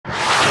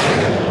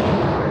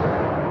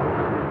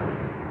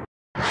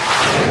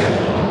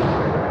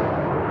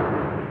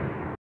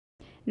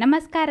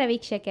ನಮಸ್ಕಾರ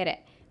ವೀಕ್ಷಕರೇ,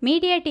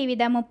 ಮೀಡಿಯಾ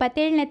ಟಿವಿದ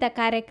 37ನೇತ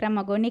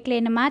ಕಾರ್ಯಕ್ರಮಗೂ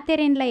ನಿಕ್ಲೇನು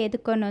ಮಾತೆರೆನ್ಲ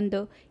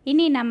ಎದುಕೊನೊಂದು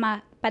ಇನಿ ನಮ್ಮ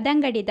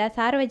ಪದಂಗಡಿದ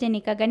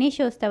ಸಾರ್ವಜನಿಕ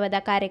ಗಣೇಶೋತ್ಸವದ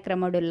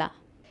ಕಾರ್ಯಕ್ರಮಡುಲ್ಲ.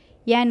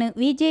 ಯಾನು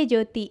ವಿಜಯ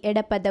ಜ್ಯೋತಿ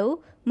ಎಡಪದವು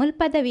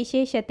ಮುಲ್ಪದ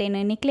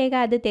ವಿಶೇಷತೆಯನ್ನು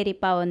ನಿಕ್ಲೆಗಾದು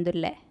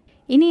ತೆರಿಪಾವೊಂದುಲ್ಲೆ.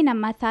 ಇನಿ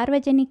ನಮ್ಮ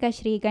ಸಾರ್ವಜನಿಕ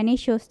ಶ್ರೀ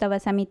ಗಣೇಶೋತ್ಸವ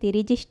ಸಮಿತಿ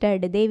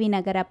ರಿಜಿಸ್ಟರ್ಡ್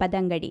ದೇವಿನಗರ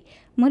ಪದಂಗಡಿ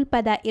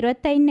ಮುಲ್ಪದ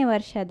 25ನೇ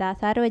ವರ್ಷದ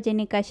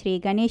ಸಾರ್ವಜನಿಕ ಶ್ರೀ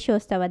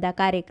ಗಣೇಶೋತ್ಸವದ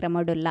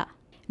ಕಾರ್ಯಕ್ರಮಡುಲ್ಲ.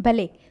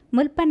 ಬಲೆ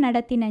ಮುಲ್ಪ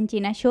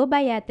ನಡತಿನಂಚಿನ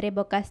ಶೋಭಾಯಾತ್ರೆ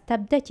ಬೊಕ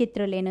ಸ್ತಬ್ಧ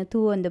ಚಿತ್ರಲೇನು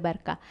ತೂವೊಂದು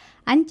ಬರ್ಕ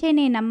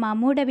ಅಂಚೆನೆ ನಮ್ಮ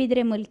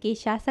ಮೂಡಬಿದ್ರೆ ಮುಲ್ಕಿ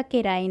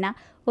ಶಾಸಕಿರಾಯಿನ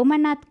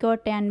ಉಮನಾಥ್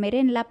ಕೋಟ್ಯಾನ್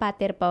ಮೆರೆನ್ಲ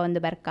ಪಾತೆರ್ಪ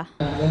ಒಂದು ಬರ್ಕ.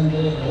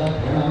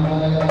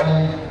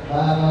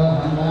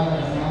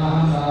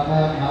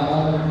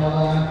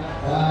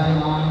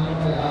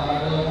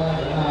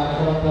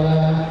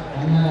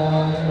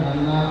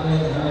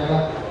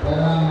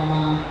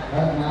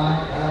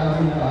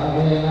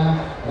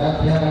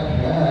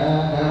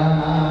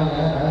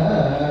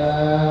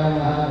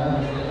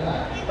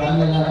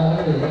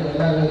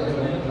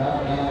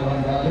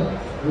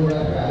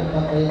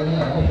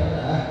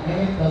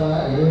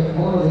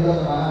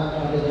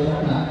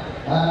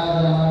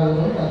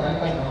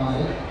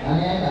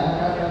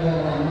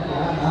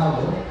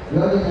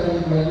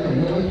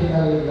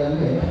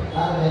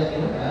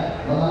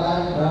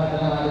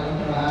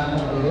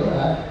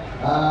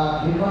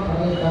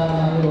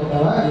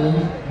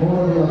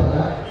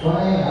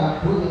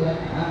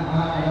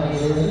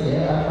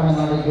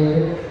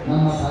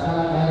 ನಮ್ಮ ಸಕಲ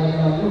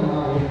ಕಾರ್ಯಗಳನ್ನು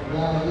ನಾವು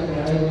ಯಾವ ರೀತಿ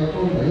ನಡೆಯಬೇಕು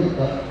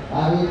ನಡೆಯುತ್ತೋ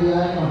ಆ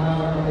ರೀತಿಯಾಗಿ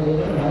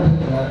ಮಹಾಗಣಪತಿಗಳು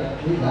ನಡೆಸಿದ್ದಾರೆ.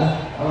 ಈಗ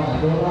ಅವನ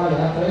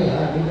ಶೋಭಾಯಾತ್ರೆಯ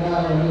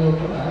ವಿಗ್ರಹವನ್ನು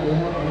ಕೂಡ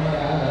ಏನೋ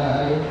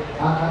ಹಾಗೆ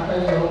ಆ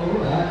ಕರ್ತವ್ಯವು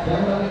ಕೂಡ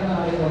ಚಂದ್ರನಿಂದ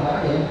ನಡೆಯುವ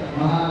ಹಾಗೆ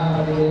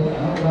ಮಹಾಗಣಪತಿಗಳು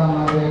ಅನುಗ್ರಹ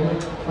ಮಾಡಬೇಕು.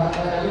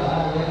 ಭಕ್ತರೆಲ್ಲ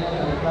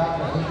ಏನೆಲ್ಲ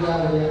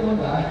ಸಿದ್ಧಿಯಾಗಬೇಕು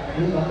ಅಂತ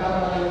ಈ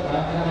ಭಕ್ತರಲ್ಲಿ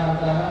ಪ್ರಾರ್ಥನೆ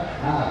ಮಾಡ್ತಾರೆ.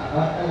 ಆ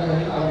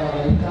ಭಕ್ತರಿಗೆಲ್ಲ ಅವರ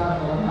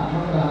ವಿಚಾರವನ್ನು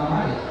ಅನುಗ್ರಹ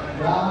ಮಾಡಿ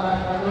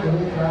ಗ್ರಾಮರಾಷ್ಟ್ರಗಳು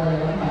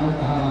ಭವಿಷ್ಯಗಳನ್ನು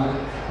ಅನುಗ್ರಹ ಮಾಡಿ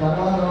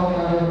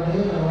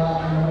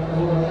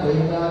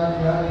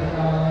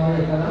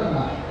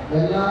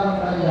ಎಲ್ಲರೂ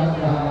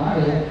ಅನುಗ್ರಹ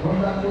ಮಾಡಿ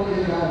ಒಂದಕ್ಕೂ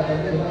ಈಗ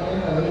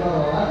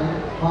ವೈಭವವಾಗಿ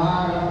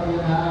ಮಹಾಗಣಪತಿ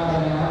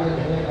ನಾರಾಯಣ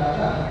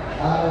ಮಾಡಬೇಕಾದ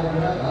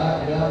ಆರೋಗ್ಯ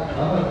ಭಾಗ್ಯ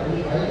ಪ್ರವೃತ್ತಿ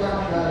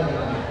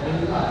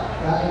ಕೈಗಾರಿಕೆಲ್ಲ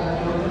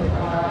ಕಾರ್ಯಕರ್ತರು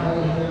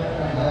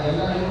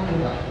ಎಲ್ಲರಿಗೂ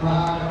ಕೂಡ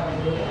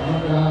ಮಹಾಗಣಪತಿ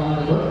ಅನುಗ್ರಹ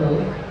ಮಾಡಿಕೊಟ್ಟು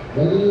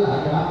ಎಲ್ಲ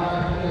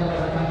ಗ್ರಾಮರಾಷ್ಟ್ರಕ್ಕೆ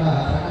ಬರತಕ್ಕಂತಹ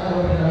ಸಕಲ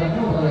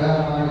ದೋಷಗಳನ್ನು ಪರಿಹಾರ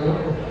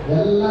ಮಾಡಿಕೊಟ್ಟು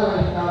ಎಲ್ಲ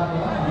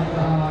ವೈಷ್ಣವರ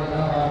ಅನುಗ್ರಹ ಮಾಡಿದ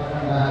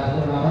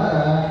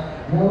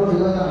ಮೂರು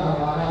ದಿವಸ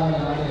ಪಾರಾಯಣ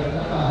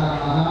ಮಾಡಿರತಕ್ಕಂತಹ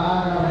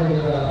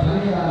ಮಹಾಗಣಪತಿಗಳ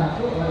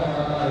ಸನ್ನಿಧಾನಕ್ಕೂ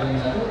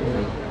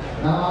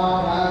ನಮೋ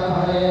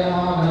ಭಗವತೆ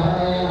ನಮೋ ಗಣಪತೆ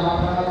ನಮೋ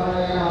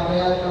ಭಗವತೆ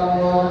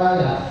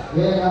ಅಭಯಕಂಬೋರಾಯ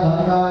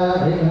ಏಕದಂತಾಯ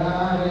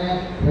ವಿಘ್ನಾಯ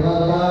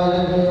ಶಿವದಾಯ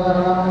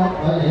ಶ್ರೀವರ್ಣಂ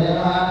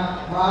ವೈದೇವ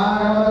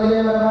ಮಹಾಗಣಪತಿ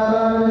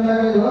ದೇವರಾಜ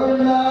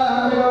ಗೋವಿಂದ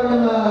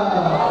ಗೋವಿಂದ.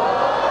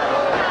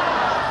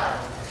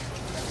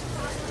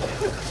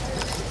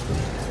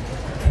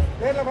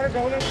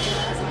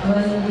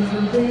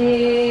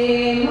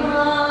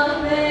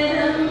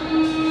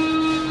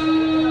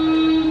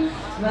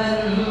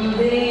 Vande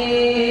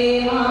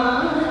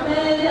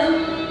Mataram.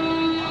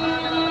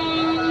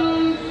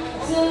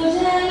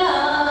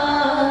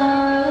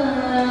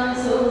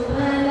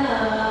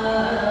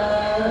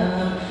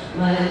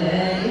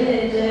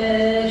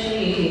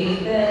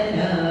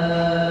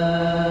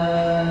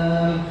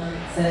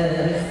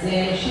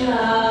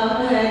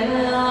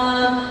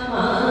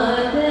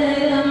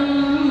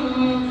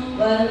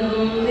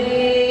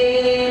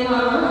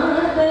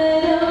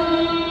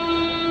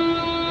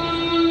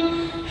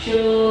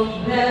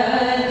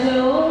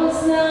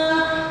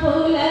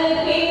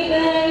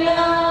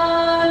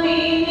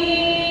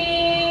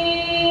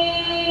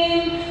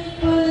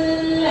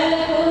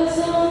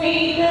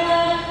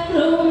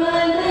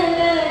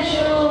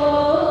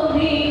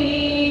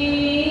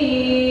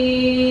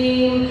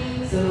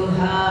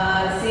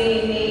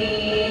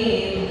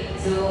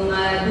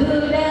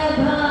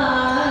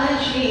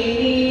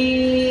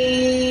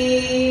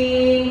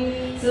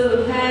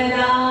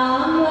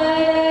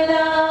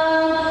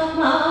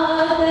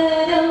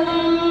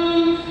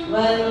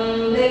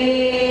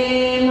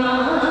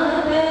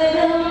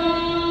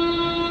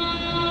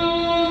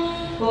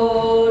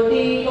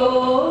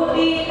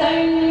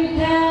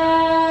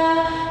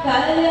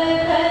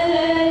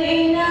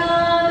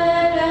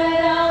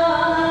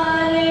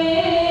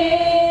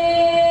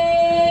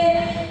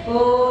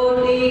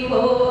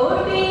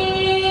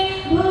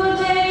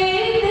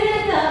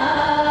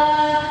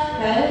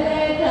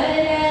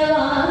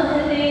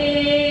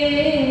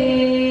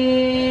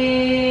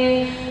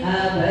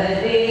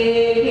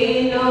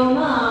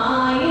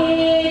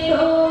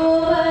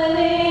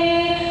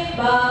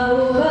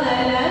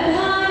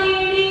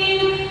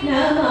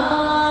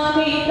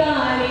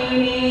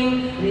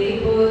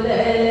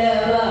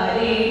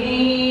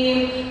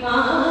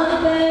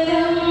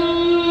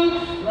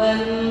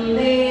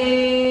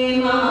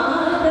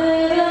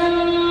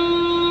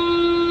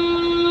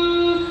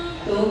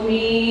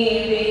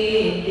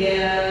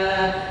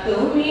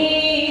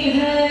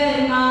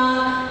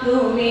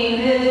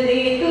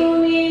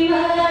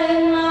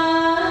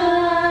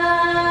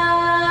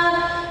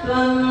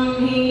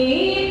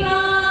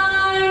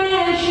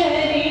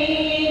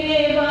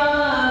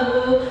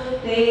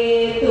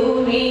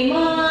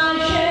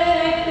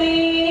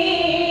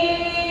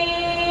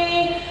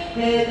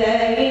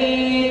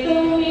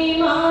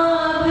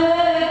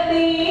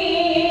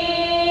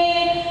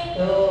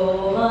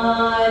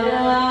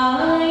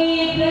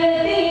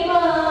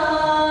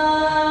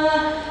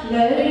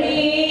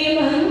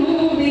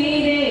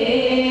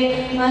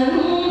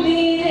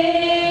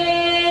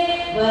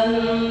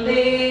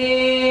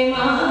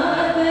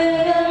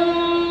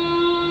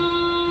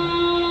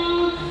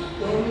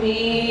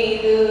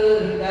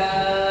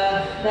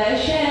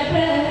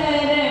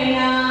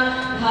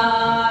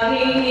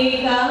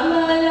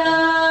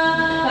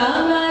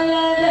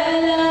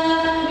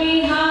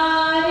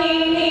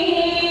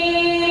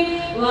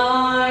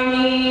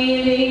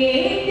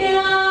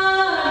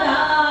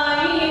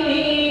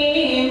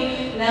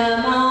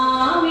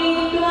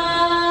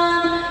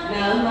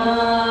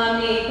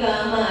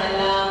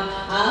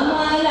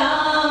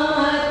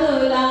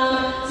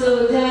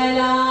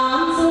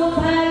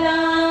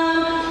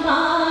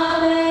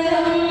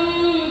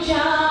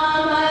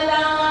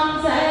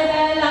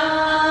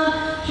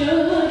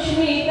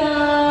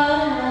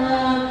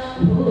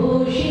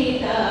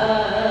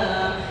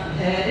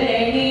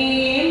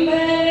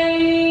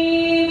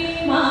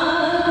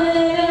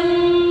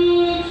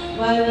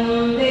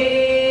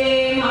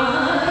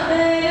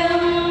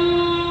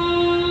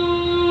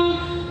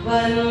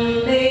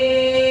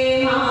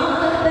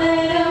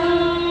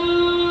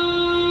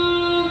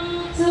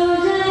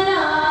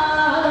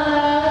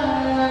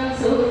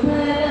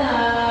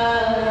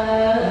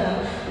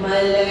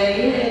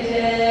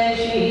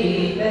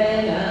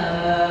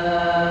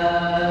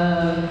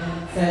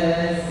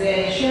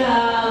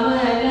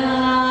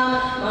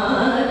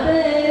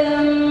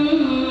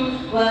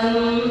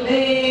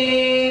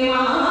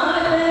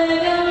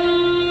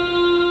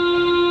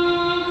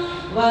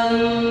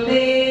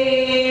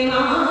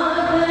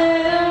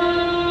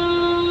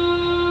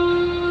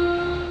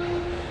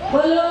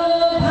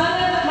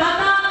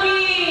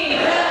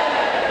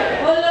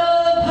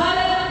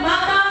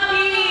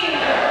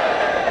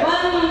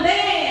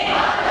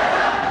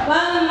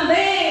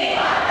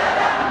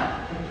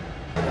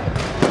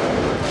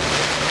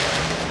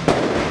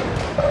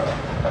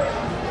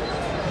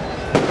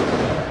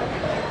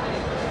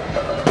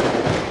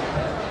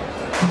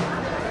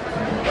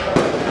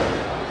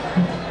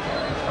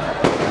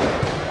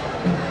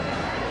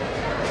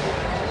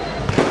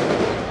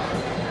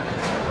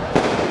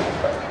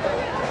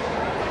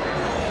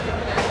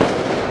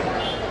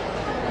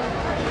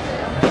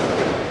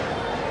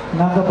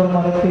 ನಾಗಬ್ರಹ್ಮ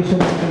ರಕ್ತೇಶ್ವರ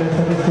ಮಂಡಳ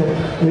ಸದಸ್ಯರು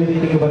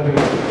ವೇದಿಕೆಗೆ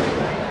ಬರಬೇಕು.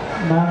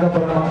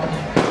 ನಾಗಬ್ರಹ್ಮ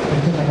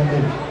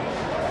ಮಂಡಳಿ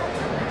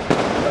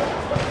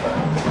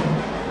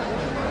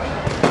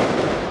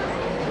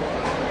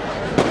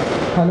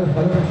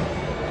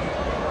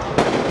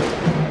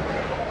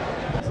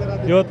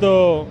ಇವತ್ತು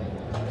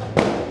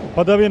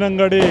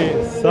ಪದವಿನಂಗಡಿ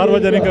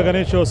ಸಾರ್ವಜನಿಕ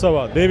ಗಣೇಶೋತ್ಸವ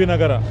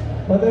ದೇವಿನಗರ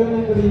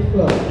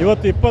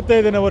ಇವತ್ತು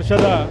 25ನೇ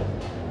ವರ್ಷದ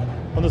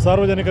ಒಂದು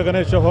ಸಾರ್ವಜನಿಕ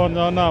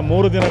ಗಣೇಶೋತ್ಸವವನ್ನು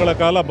 3 ದಿನಗಳ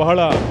ಕಾಲ ಬಹಳ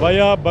ಭಯ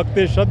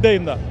ಭಕ್ತಿ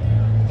ಶ್ರದ್ಧೆಯಿಂದ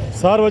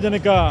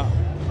ಸಾರ್ವಜನಿಕ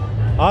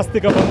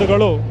ಆಸ್ತಿಕ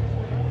ಬಂಧುಗಳು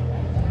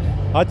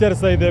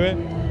ಆಚರಿಸ್ತಾ ಇದ್ದೇವೆ.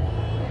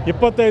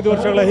 25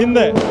 ವರ್ಷಗಳ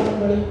ಹಿಂದೆ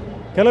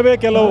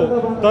ಕೆಲವು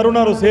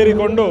ತರುಣರು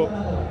ಸೇರಿಕೊಂಡು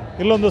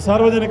ಇಲ್ಲೊಂದು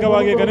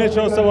ಸಾರ್ವಜನಿಕವಾಗಿ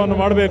ಗಣೇಶೋತ್ಸವವನ್ನು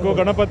ಮಾಡಬೇಕು,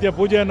 ಗಣಪತಿಯ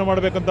ಪೂಜೆಯನ್ನು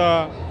ಮಾಡಬೇಕಂತ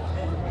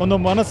ಒಂದು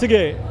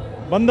ಮನಸ್ಸಿಗೆ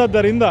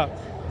ಬಂದದ್ದರಿಂದ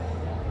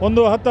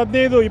ಒಂದು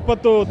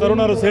 10-15-20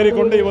 ತರುಣರು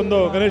ಸೇರಿಕೊಂಡು ಈ ಒಂದು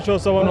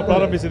ಗಣೇಶೋತ್ಸವವನ್ನು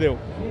ಪ್ರಾರಂಭಿಸಿದೆವು.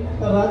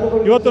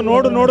 ಇವತ್ತು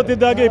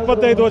ನೋಡುತ್ತಿದ್ದಾಗೆ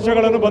 25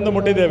 ವರ್ಷಗಳನ್ನು ಬಂದು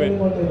ಮುಟ್ಟಿದ್ದೇವೆ.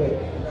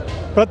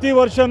 ಪ್ರತಿ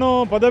ವರ್ಷವೂ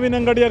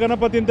ಪದವಿನಂಗಡಿಯ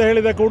ಗಣಪತಿ ಅಂತ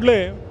ಹೇಳಿದ ಕೂಡಲೇ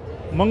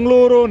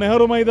ಮಂಗಳೂರು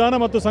ನೆಹರು ಮೈದಾನ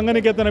ಮತ್ತು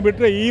ಸಂಗನಿಕೇತನ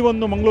ಬಿಟ್ಟರೆ ಈ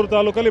ಒಂದು ಮಂಗಳೂರು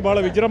ತಾಲೂಕಲ್ಲಿ ಭಾಳ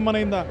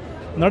ವಿಜೃಂಭಣೆಯಿಂದ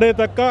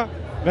ನಡೆಯತಕ್ಕ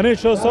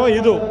ಗಣೇಶೋತ್ಸವ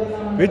ಇದು.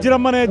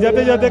 ವಿಜೃಂಭಣೆಯ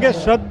ಜೊತೆಗೆ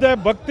ಶ್ರದ್ಧೆ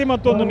ಭಕ್ತಿ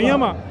ಮತ್ತು ಒಂದು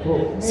ನಿಯಮ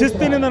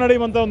ಶಿಸ್ತಿನಿಂದ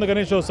ನಡೆಯುವಂಥ ಒಂದು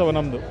ಗಣೇಶೋತ್ಸವ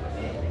ನಮ್ಮದು.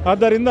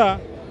 ಆದ್ದರಿಂದ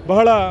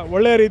ಬಹಳ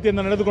ಒಳ್ಳೆಯ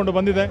ರೀತಿಯಿಂದ ನಡೆದುಕೊಂಡು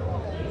ಬಂದಿದೆ.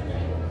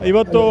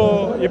 ಇವತ್ತು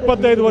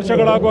 25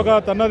 ವರ್ಷಗಳಾಗುವಾಗ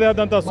ತನ್ನದೇ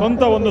ಆದಂಥ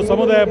ಸ್ವಂತ ಒಂದು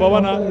ಸಮುದಾಯ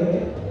ಭವನ,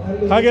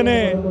 ಹಾಗೆಯೇ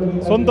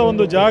ಸ್ವಂತ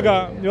ಒಂದು ಜಾಗ,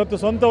 ಇವತ್ತು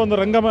ಸ್ವಂತ ಒಂದು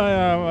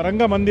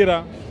ರಂಗಮಂದಿರ,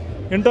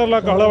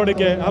 ಇಂಟರ್ಲಾಕ್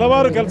ಅಳವಡಿಕೆ,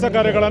 ಹಲವಾರು ಕೆಲಸ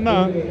ಕಾರ್ಯಗಳನ್ನು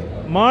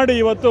ಮಾಡಿ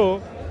ಇವತ್ತು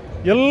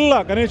ಎಲ್ಲ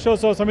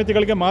ಗಣೇಶೋತ್ಸವ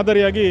ಸಮಿತಿಗಳಿಗೆ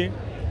ಮಾದರಿಯಾಗಿ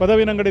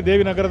ಪದವಿನಂಗಡಿ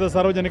ದೇವಿನಗರದ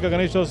ಸಾರ್ವಜನಿಕ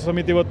ಗಣೇಶೋತ್ಸವ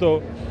ಸಮಿತಿ ಇವತ್ತು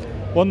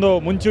ಒಂದು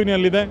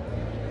ಮುಂಚೂಣಿಯಲ್ಲಿದೆ.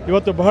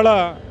 ಇವತ್ತು ಬಹಳ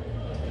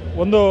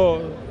ಒಂದು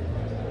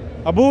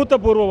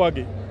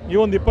ಅಭೂತಪೂರ್ವವಾಗಿ ಈ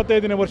ಒಂದು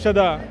 25ನೇ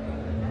ವರ್ಷದ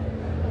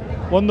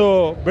ಒಂದು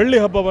ಬೆಳ್ಳಿ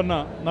ಹಬ್ಬವನ್ನು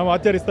ನಾವು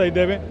ಆಚರಿಸ್ತಾ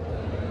ಇದ್ದೇವೆ.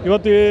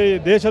 ಇವತ್ತು ಈ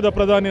ದೇಶದ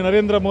ಪ್ರಧಾನಿ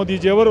ನರೇಂದ್ರ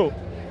ಮೋದಿಜಿಯವರು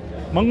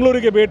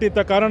ಮಂಗಳೂರಿಗೆ ಭೇಟಿ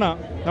ಇದ್ದ ಕಾರಣ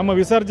ನಮ್ಮ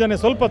ವಿಸರ್ಜನೆ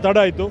ಸ್ವಲ್ಪ ತಡ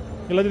ಆಯಿತು.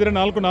 ಇಲ್ಲದಿದ್ದರೆ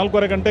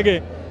 4-4:15 ಗಂಟೆಗೆ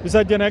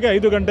ವಿಸರ್ಜನೆಯಾಗಿ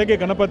 5 ಗಂಟೆಗೆ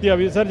ಗಣಪತಿಯ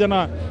ವಿಸರ್ಜನಾ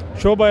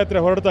ಶೋಭಾಯಾತ್ರೆ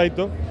ಹೊರಡ್ತಾ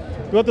ಇತ್ತು.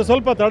 ಇವತ್ತು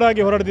ಸ್ವಲ್ಪ ತಡ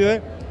ಆಗಿ ಹೊರಡ್ತಿದೆ.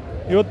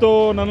 ಇವತ್ತು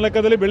ನನ್ನ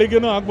ಲೆಕ್ಕದಲ್ಲಿ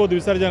ಬೆಳಿಗ್ಗೆನೂ ಆಗ್ಬೋದು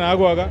ವಿಸರ್ಜನೆ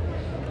ಆಗುವಾಗ.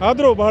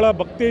 ಆದರೂ ಬಹಳ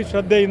ಭಕ್ತಿ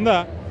ಶ್ರದ್ಧೆಯಿಂದ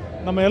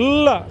ನಮ್ಮ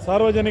ಎಲ್ಲ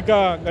ಸಾರ್ವಜನಿಕ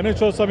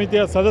ಗಣೇಶೋತ್ಸವ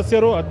ಸಮಿತಿಯ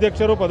ಸದಸ್ಯರು,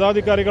 ಅಧ್ಯಕ್ಷರು,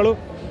 ಪದಾಧಿಕಾರಿಗಳು,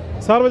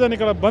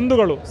 ಸಾರ್ವಜನಿಕರ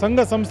ಬಂಧುಗಳು, ಸಂಘ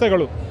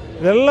ಸಂಸ್ಥೆಗಳು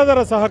ಇದೆಲ್ಲದರ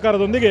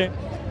ಸಹಕಾರದೊಂದಿಗೆ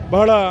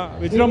ಬಹಳ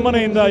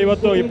ವಿಜೃಂಭಣೆಯಿಂದ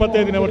ಇವತ್ತು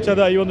 25ನೇ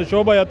ವರ್ಷದ ಈ ಒಂದು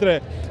ಶೋಭಾಯಾತ್ರೆ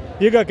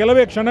ಈಗ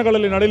ಕೆಲವೇ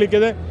ಕ್ಷಣಗಳಲ್ಲಿ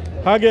ನಡೆಯಲಿಕ್ಕಿದೆ.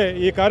 ಹಾಗೆ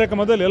ಈ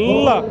ಕಾರ್ಯಕ್ರಮದಲ್ಲಿ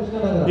ಎಲ್ಲ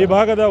ಈ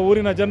ಭಾಗದ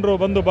ಊರಿನ ಜನರು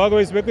ಬಂದು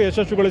ಭಾಗವಹಿಸಬೇಕು,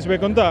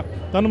 ಯಶಸ್ವಿಗೊಳಿಸಬೇಕು ಅಂತ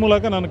ನನ್ನ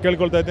ಮೂಲಕ ನಾನು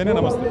ಕೇಳ್ಕೊಳ್ತಾ ಇದ್ದೇನೆ.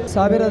 ನಮಸ್ತೆ.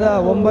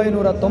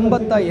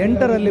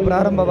 1998ರಲ್ಲಿ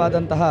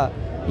ಪ್ರಾರಂಭವಾದಂತಹ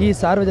ಈ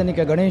ಸಾರ್ವಜನಿಕ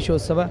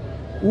ಗಣೇಶೋತ್ಸವ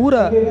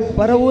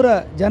ಪರವೂರ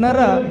ಜನರ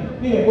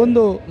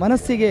ಒಂದು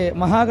ಮನಸ್ಸಿಗೆ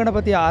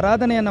ಮಹಾಗಣಪತಿಯ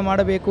ಆರಾಧನೆಯನ್ನು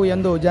ಮಾಡಬೇಕು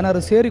ಎಂದು ಜನರು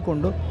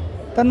ಸೇರಿಕೊಂಡು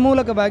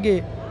ತನ್ಮೂಲಕವಾಗಿ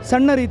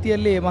ಸಣ್ಣ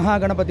ರೀತಿಯಲ್ಲಿ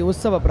ಮಹಾಗಣಪತಿ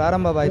ಉತ್ಸವ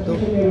ಪ್ರಾರಂಭವಾಯಿತು.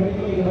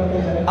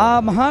 ಆ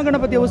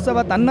ಮಹಾಗಣಪತಿಯ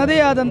ಉತ್ಸವ ತನ್ನದೇ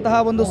ಆದಂತಹ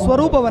ಒಂದು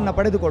ಸ್ವರೂಪವನ್ನು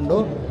ಪಡೆದುಕೊಂಡು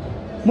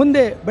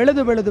ಮುಂದೆ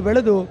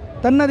ಬೆಳೆದು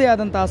ತನ್ನದೇ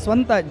ಆದಂತಹ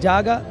ಸ್ವಂತ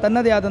ಜಾಗ,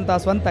 ತನ್ನದೇ ಆದಂತಹ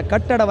ಸ್ವಂತ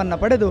ಕಟ್ಟಡವನ್ನು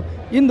ಪಡೆದು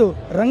ಇಂದು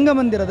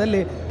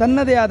ರಂಗಮಂದಿರದಲ್ಲಿ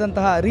ತನ್ನದೇ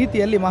ಆದಂತಹ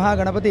ರೀತಿಯಲ್ಲಿ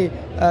ಮಹಾಗಣಪತಿ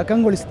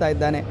ಕಂಗೊಳಿಸ್ತಾ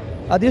ಇದ್ದಾನೆ.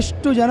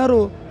 ಅದೆಷ್ಟು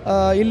ಜನರು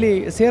ಇಲ್ಲಿ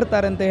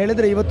ಸೇರ್ತಾರೆ ಅಂತ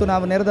ಹೇಳಿದರೆ ಇವತ್ತು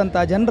ನಾವು ನೆರೆದಂಥ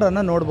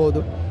ಜನರನ್ನು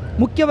ನೋಡ್ಬೋದು.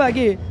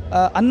 ಮುಖ್ಯವಾಗಿ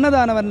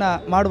ಅನ್ನದಾನವನ್ನು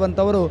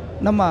ಮಾಡುವಂಥವರು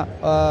ನಮ್ಮ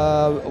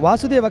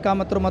ವಾಸುದೇವ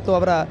ಕಾಮತ್ರು ಮತ್ತು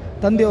ಅವರ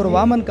ತಂದೆಯವರು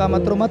ವಾಮನ್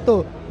ಕಾಮತ್ರು ಮತ್ತು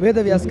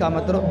ವೇದವ್ಯಾಸ್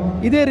ಕಾಮತ್ರು.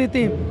 ಇದೇ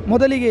ರೀತಿ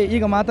ಮೊದಲಿಗೆ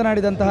ಈಗ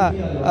ಮಾತನಾಡಿದಂತಹ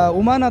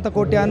ಉಮಾನಾಥ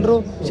ಕೋಟ್ಯಾನರು,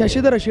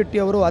 ಶಶಿಧರ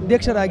ಶೆಟ್ಟಿಯವರು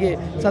ಅಧ್ಯಕ್ಷರಾಗಿ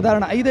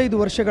ಸಾಧಾರಣ 5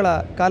 ವರ್ಷಗಳ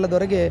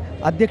ಕಾಲದವರೆಗೆ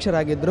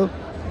ಅಧ್ಯಕ್ಷರಾಗಿದ್ದರು.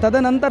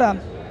 ತದನಂತರ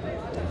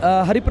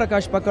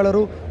ಹರಿಪ್ರಕಾಶ್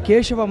ಪಕ್ಕಳರು,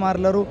 ಕೇಶವ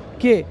ಮಾರ್ಲರು,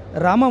 ಕೆ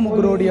ರಾಮ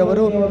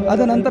ಮುಗುರೋಡಿಯವರು,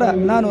 ಅದನಂತರ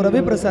ನಾನು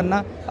ರವಿ ಪ್ರಸನ್ನ,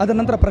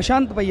 ಅದನಂತರ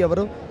ಪ್ರಶಾಂತ್ ಪೈ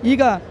ಅವರು,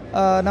 ಈಗ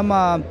ನಮ್ಮ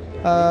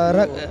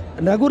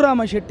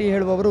ರಘುರಾಮ ಶೆಟ್ಟಿ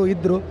ಹೇಳುವವರು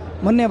ಇದ್ದರು.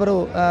 ಮೊನ್ನೆಯವರು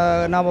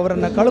ನಾವು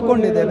ಅವರನ್ನು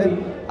ಕಳ್ಕೊಂಡಿದ್ದೇವೆ.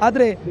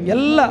 ಆದರೆ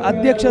ಎಲ್ಲ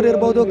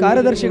ಅಧ್ಯಕ್ಷರಿರ್ಬೋದು,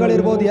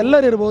 ಕಾರ್ಯದರ್ಶಿಗಳಿರ್ಬೋದು,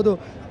 ಎಲ್ಲರಿರ್ಬೋದು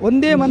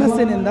ಒಂದೇ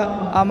ಮನಸ್ಸಿನಿಂದ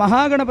ಆ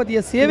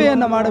ಮಹಾಗಣಪತಿಯ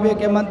ಸೇವೆಯನ್ನು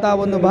ಮಾಡಬೇಕೆಂಬಂಥ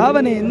ಒಂದು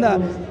ಭಾವನೆಯಿಂದ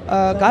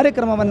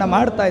ಕಾರ್ಯಕ್ರಮವನ್ನು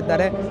ಮಾಡ್ತಾ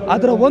ಇದ್ದಾರೆ.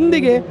 ಅದರ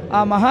ಒಂದಿಗೆ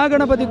ಆ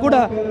ಮಹಾಗಣಪತಿ ಕೂಡ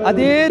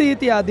ಅದೇ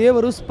ರೀತಿ ಆ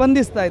ದೇವರು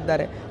ಸ್ಪಂದಿಸ್ತಾ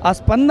ಇದ್ದಾರೆ. ಆ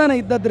ಸ್ಪಂದನ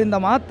ಇದ್ದದ್ರಿಂದ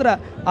ಮಾತ್ರ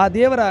ಆ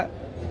ದೇವರ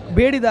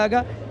ಬೇಡಿದಾಗ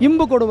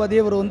ಇಂಬು ಕೊಡುವ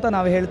ದೇವರು ಅಂತ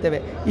ನಾವು ಹೇಳ್ತೇವೆ.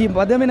 ಈ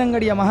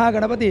ಪದವಿನಂಗಡಿಯ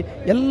ಮಹಾಗಣಪತಿ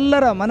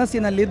ಎಲ್ಲರ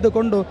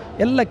ಮನಸ್ಸಿನಲ್ಲಿದ್ದುಕೊಂಡು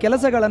ಎಲ್ಲ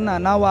ಕೆಲಸಗಳನ್ನು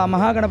ನಾವು ಆ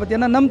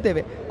ಮಹಾಗಣಪತಿಯನ್ನು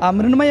ನಂಬ್ತೇವೆ. ಆ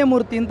ಮೃಣ್ಮಯ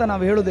ಮೂರ್ತಿ ಅಂತ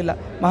ನಾವು ಹೇಳುವುದಿಲ್ಲ,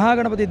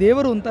 ಮಹಾಗಣಪತಿ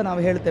ದೇವರು ಅಂತ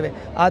ನಾವು ಹೇಳ್ತೇವೆ.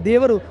 ಆ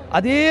ದೇವರು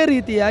ಅದೇ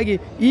ರೀತಿಯಾಗಿ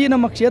ಈ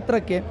ನಮ್ಮ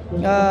ಕ್ಷೇತ್ರಕ್ಕೆ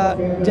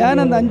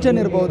ಜಯಾನಂದ ಅಂಚನ್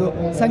ಇರ್ಬೋದು,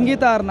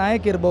 ಸಂಗೀತ ಆರ್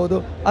ನಾಯಕ್ ಇರ್ಬೋದು,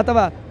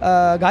 ಅಥವಾ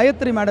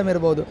ಗಾಯತ್ರಿ ಮೇಡಮ್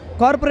ಇರ್ಬೋದು,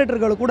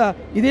 ಕಾರ್ಪೊರೇಟರ್ಗಳು ಕೂಡ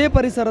ಇದೇ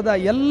ಪರಿಸರದ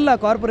ಎಲ್ಲ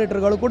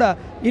ಕಾರ್ಪೊರೇಟರ್ಗಳು ಕೂಡ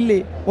ಇಲ್ಲಿ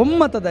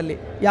ಒಮ್ಮತದಲ್ಲಿ,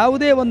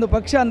 ಯಾವುದೇ ಒಂದು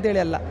ಪಕ್ಷ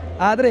ಅಂತೇಳಿ ಅಲ್ಲ,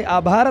 ಆದರೆ ಆ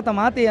ಭಾರತ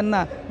ಮಾತೆಯನ್ನು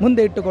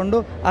ಮುಂದೆ ಇಟ್ಟುಕೊಂಡು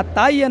ಆ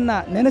ತಾಯಿಯನ್ನು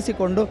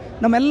ನೆನೆಸಿಕೊಂಡು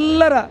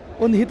ನಮ್ಮೆಲ್ಲರ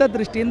ಒಂದು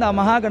ಹಿತದೃಷ್ಟಿಯಿಂದ ಆ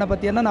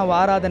ಮಹಾಗಣಪತಿಯನ್ನು ನಾವು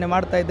ಆರಾಧನೆ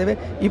ಮಾಡ್ತಾ ಇದ್ದೇವೆ.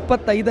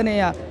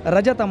 25ನೇಯ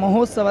ರಜತ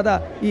ಮಹೋತ್ಸವದ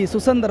ಈ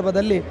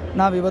ಸುಸಂದರ್ಭದಲ್ಲಿ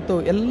ನಾವಿವತ್ತು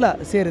ಎಲ್ಲ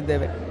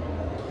ಸೇರಿದ್ದೇವೆ.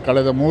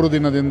 ಕಳೆದ 3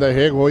 ದಿನದಿಂದ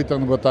ಹೇಗೆ ಹೋಯ್ತು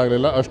ಅಂತ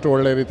ಗೊತ್ತಾಗಲಿಲ್ಲ. ಅಷ್ಟು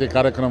ಒಳ್ಳೆಯ ರೀತಿ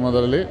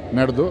ಕಾರ್ಯಕ್ರಮದಲ್ಲಿ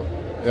ನಡೆದು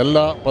ಎಲ್ಲ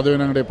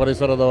ಪದವಿನಂಗಡಿ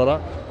ಪರಿಸರದವರ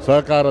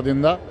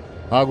ಸಹಕಾರದಿಂದ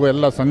ಹಾಗೂ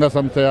ಎಲ್ಲ ಸಂಘ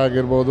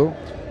ಸಂಸ್ಥೆಯಾಗಿರ್ಬೋದು,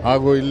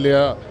 ಹಾಗೂ ಇಲ್ಲಿಯ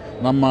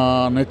ನಮ್ಮ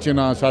ನೆಚ್ಚಿನ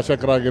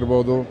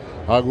ಶಾಸಕರಾಗಿರ್ಬೋದು,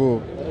 ಹಾಗೂ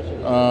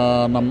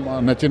ನಮ್ಮ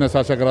ನೆಚ್ಚಿನ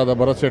ಶಾಸಕರಾದ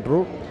ಭರತ್ ಶೆಟ್ಟರು,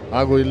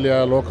 ಹಾಗೂ ಇಲ್ಲಿಯ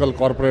ಲೋಕಲ್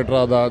ಕಾರ್ಪೊರೇಟರ್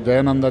ಆದ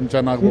ಜಯಾನಂದ್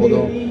ಅಂಚನ್ ಆಗ್ಬೋದು,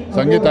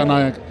 ಸಂಗೀತ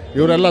ನಾಯಕ್,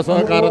 ಇವರೆಲ್ಲ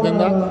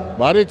ಸಹಕಾರದಿಂದ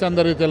ಭಾರಿ ಚಂದ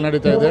ರೀತಿಯಲ್ಲಿ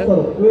ನಡೀತಾ ಇದೆ.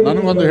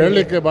 ನನಗೊಂದು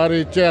ಹೇಳಲಿಕ್ಕೆ ಭಾರಿ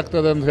ಇಚ್ಛೆ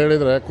ಆಗ್ತದೆ ಅಂತ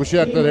ಹೇಳಿದರೆ, ಖುಷಿ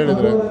ಆಗ್ತದೆ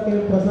ಹೇಳಿದರೆ,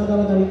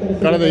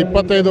 ಕಳೆದ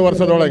 25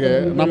 ವರ್ಷದೊಳಗೆ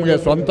ನಮಗೆ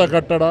ಸ್ವಂತ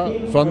ಕಟ್ಟಡ,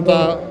 ಸ್ವಂತ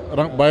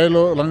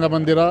ಬಯಲು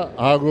ರಂಗಮಂದಿರ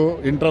ಹಾಗೂ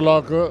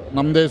ಇಂಟರ್ಲಾಕ್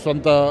ನಮ್ಮದೇ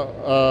ಸ್ವಂತ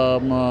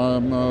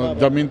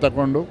ಜಮೀನು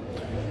ತಗೊಂಡು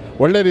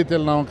ಒಳ್ಳೆ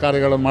ರೀತಿಯಲ್ಲಿ ನಾವು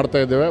ಕಾರ್ಯಗಳನ್ನು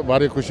ಮಾಡ್ತಾಯಿದ್ದೇವೆ.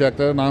 ಭಾರಿ ಖುಷಿ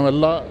ಆಗ್ತದೆ.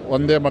 ನಾವೆಲ್ಲ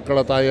ಒಂದೇ ಮಕ್ಕಳ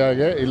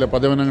ತಾಯಿಯಾಗೆ ಇಲ್ಲಿ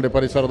ಪದವಿನಂಗಡಿ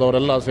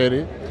ಪರಿಸರದವರೆಲ್ಲ ಸೇರಿ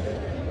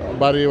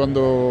ಭಾರಿ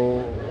ಒಂದು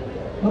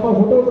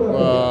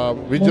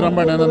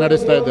ವಿಜೃಂಭಣೆಯನ್ನು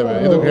ನಡೆಸ್ತಾ ಇದ್ದೇವೆ.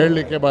 ಇದು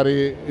ಹೇಳಲಿಕ್ಕೆ ಭಾರಿ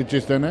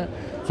ಇಚ್ಛಿಸ್ತೇನೆ,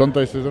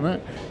 ಸಂತೋಷಿಸ್ತೇನೆ.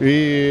 ಈ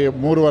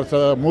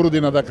 3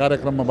 ದಿನದ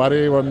ಕಾರ್ಯಕ್ರಮ ಭಾರಿ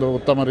ಒಂದು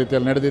ಉತ್ತಮ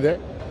ರೀತಿಯಲ್ಲಿ ನಡೆದಿದೆ.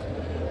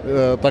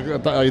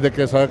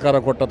 ಇದಕ್ಕೆ ಸಹಕಾರ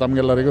ಕೊಟ್ಟ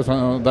ತಮಗೆಲ್ಲರಿಗೂ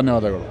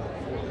ಧನ್ಯವಾದಗಳು.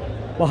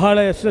 ಬಹಳ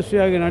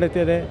ಯಶಸ್ವಿಯಾಗಿ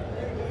ನಡೀತಿದೆ.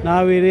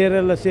 ನಾವು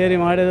ಹಿರಿಯರೆಲ್ಲ ಸೇರಿ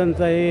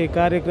ಮಾಡಿದಂಥ ಈ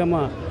ಕಾರ್ಯಕ್ರಮ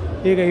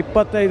ಈಗ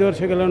 25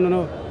 ವರ್ಷಗಳನ್ನು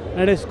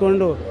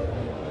ನಡೆಸಿಕೊಂಡು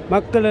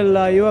ಮಕ್ಕಳೆಲ್ಲ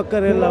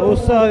ಯುವಕರೆಲ್ಲ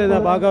ಉತ್ಸಾಹದಿಂದ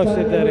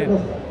ಭಾಗವಹಿಸಿದ್ದಾರೆ.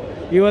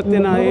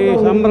 ಇವತ್ತಿನ ಈ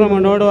ಸಂಭ್ರಮ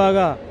ನೋಡುವಾಗ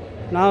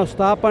ನಾವು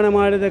ಸ್ಥಾಪನೆ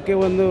ಮಾಡಿದ್ದಕ್ಕೆ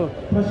ಒಂದು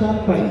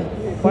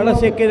ಫಲ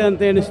ಸಿಕ್ಕಿದೆ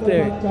ಅಂತ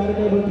ಎಣಿಸ್ತೇವೆ.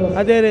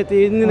 ಅದೇ ರೀತಿ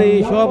ಇಂದಿನ ಈ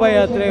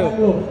ಶೋಭಾಯಾತ್ರೆಯು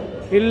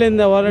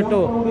ಇಲ್ಲಿಂದ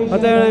ಹೊರಟು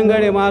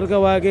ಪದವಿನಂಗಡಿ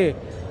ಮಾರ್ಗವಾಗಿ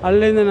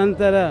ಅಲ್ಲಿಂದ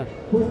ನಂತರ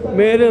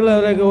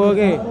ಮೇಲುವರೆಗೆ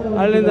ಹೋಗಿ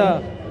ಅಲ್ಲಿಂದ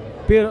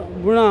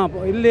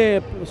ಇಲ್ಲಿ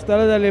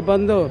ಸ್ಥಳದಲ್ಲಿ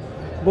ಬಂದು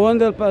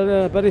ಬೋಂದಲ್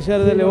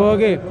ಪರಿಸರದಲ್ಲಿ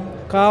ಹೋಗಿ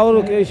ಕಾವಲು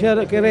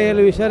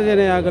ಕೆರೆಯಲ್ಲಿ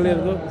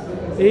ವಿಸರ್ಜನೆಯಾಗಲಿರುವುದು.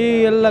 ಈ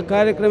ಎಲ್ಲ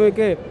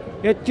ಕಾರ್ಯಕ್ರಮಕ್ಕೆ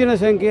ಹೆಚ್ಚಿನ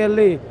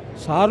ಸಂಖ್ಯೆಯಲ್ಲಿ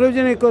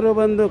ಸಾರ್ವಜನಿಕರು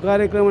ಬಂದು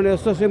ಕಾರ್ಯಕ್ರಮ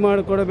ಯಶಸ್ವಿ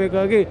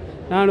ಮಾಡಿಕೊಡಬೇಕಾಗಿ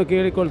ನಾನು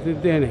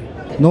ಕೇಳಿಕೊಳ್ತಿದ್ದೇನೆ.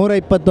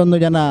 121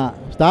 ಜನ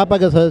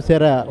ಸ್ಥಾಪಕ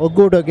ಸದಸ್ಯರ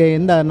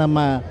ಒಗ್ಗೂಡುಗೆಯಿಂದ ನಮ್ಮ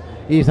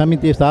ಈ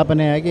ಸಮಿತಿ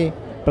ಸ್ಥಾಪನೆಯಾಗಿ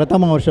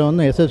ಪ್ರಥಮ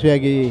ವರ್ಷವನ್ನು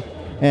ಯಶಸ್ವಿಯಾಗಿ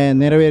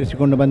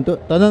ನೆರವೇರಿಸಿಕೊಂಡು ಬಂತು.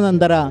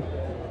 ತದನಂತರ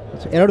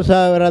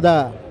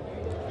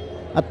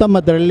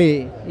 2019ರಲ್ಲಿ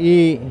ಈ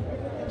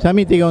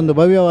ಸಮಿತಿಗೆ ಒಂದು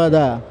ಭವ್ಯವಾದ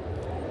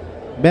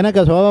ಬೆನಕ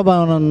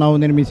ಸಭಾಭವನವನ್ನು ನಾವು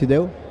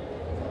ನಿರ್ಮಿಸಿದೆವು.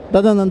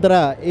 ತದನಂತರ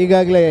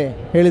ಈಗಾಗಲೇ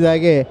ಹೇಳಿದ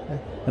ಹಾಗೆ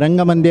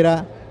ರಂಗಮಂದಿರ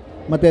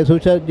ಮತ್ತು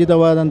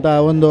ಸುಸಜ್ಜಿತವಾದಂಥ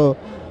ಒಂದು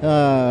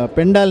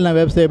ಪೆಂಡಾಲ್ನ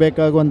ವ್ಯವಸ್ಥೆ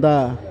ಬೇಕಾಗುವಂಥ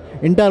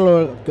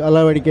ಇಂಟರ್ಲಾಕ್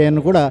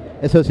ಅಳವಡಿಕೆಯನ್ನು ಕೂಡ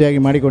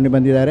ಯಶಸ್ವಿಯಾಗಿ ಮಾಡಿಕೊಂಡು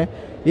ಬಂದಿದ್ದಾರೆ.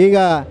 ಈಗ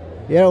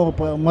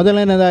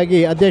ಮೊದಲನೇದಾಗಿ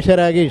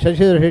ಅಧ್ಯಕ್ಷರಾಗಿ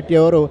ಶಶಿಧರ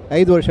ಶೆಟ್ಟಿಯವರು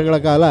 5 ವರ್ಷಗಳ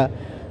ಕಾಲ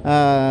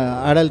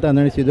ಆಡಳಿತ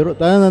ನಡೆಸಿದರು.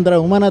 ತದನಂತರ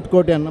ಉಮಾನಾಥ್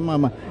ಕೋಟೆ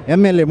ನಮ್ಮ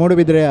MLA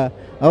ಮೂಡುಬಿದ್ರೆಯ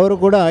ಅವರು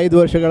ಕೂಡ 5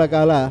 ವರ್ಷಗಳ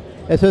ಕಾಲ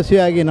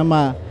ಯಶಸ್ವಿಯಾಗಿ ನಮ್ಮ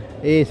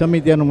ಈ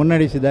ಸಮಿತಿಯನ್ನು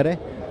ಮುನ್ನಡೆಸಿದ್ದಾರೆ.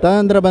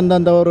 ತದನಂತರ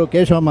ಬಂದಂಥವರು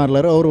ಕೇಶವ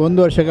ಮಾರ್ಲರು, ಅವರು 1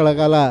 ವರ್ಷಗಳ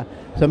ಕಾಲ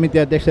ಸಮಿತಿ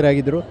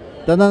ಅಧ್ಯಕ್ಷರಾಗಿದ್ದರು.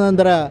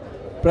 ತದನಂತರ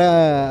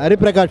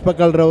ಹರಿಪ್ರಕಾಶ್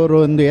ಪಕ್ಕಳ್ರವರು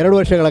 2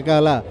 ವರ್ಷಗಳ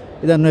ಕಾಲ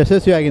ಇದನ್ನು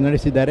ಯಶಸ್ವಿಯಾಗಿ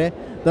ನಡೆಸಿದ್ದಾರೆ.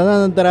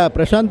 ತದನಂತರ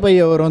ಪ್ರಶಾಂತ್ ಪೈ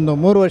ಅವರು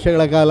 3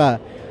 ವರ್ಷಗಳ ಕಾಲ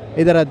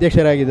ಇದರ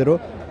ಅಧ್ಯಕ್ಷರಾಗಿದ್ದರು.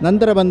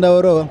 ನಂತರ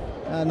ಬಂದವರು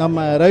ನಮ್ಮ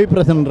ರವಿ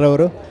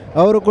ಪ್ರಸನ್ನರವರು,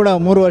 ಅವರು ಕೂಡ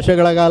 3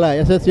 ವರ್ಷಗಳ ಕಾಲ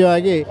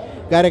ಯಶಸ್ವಿಯಾಗಿ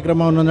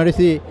ಕಾರ್ಯಕ್ರಮವನ್ನು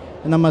ನಡೆಸಿ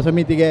ನಮ್ಮ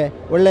ಸಮಿತಿಗೆ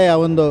ಒಳ್ಳೆಯ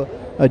ಒಂದು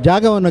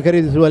ಜಾಗವನ್ನು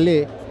ಖರೀದಿಸುವಲ್ಲಿ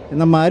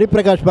ನಮ್ಮ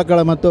ಹರಿಪ್ರಕಾಶ್ ಪಕ್ಕಳ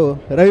ಮತ್ತು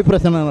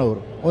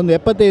ರವಿಪ್ರಸನ್ನನವರು ಒಂದು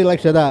 75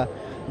 ಲಕ್ಷದ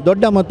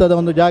ದೊಡ್ಡ ಮೊತ್ತದ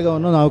ಒಂದು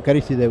ಜಾಗವನ್ನು ನಾವು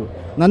ಖರೀದಿಸಿದೆವು.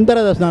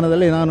 ನಂತರದ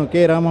ಸ್ಥಾನದಲ್ಲಿ ನಾನು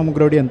ಕೆ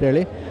ರಾಮಮುಗ್ರೋಡಿ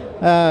ಅಂತೇಳಿ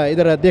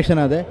ಇದರ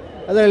ಅಧ್ಯಕ್ಷನಾದೆ.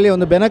 ಅದರಲ್ಲಿ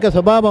ಒಂದು ಬೆನಕ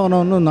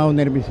ಸಭಾಭವನವನ್ನು ನಾವು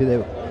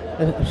ನಿರ್ಮಿಸಿದೆವು.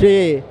 ಶ್ರೀ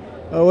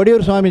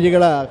ಒಡಿಯೂರು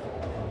ಸ್ವಾಮೀಜಿಗಳ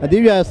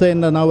ದಿವ್ಯ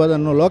ಆಸೆಯಿಂದ ನಾವು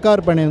ಅದನ್ನು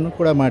ಲೋಕಾರ್ಪಣೆಯನ್ನು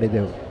ಕೂಡ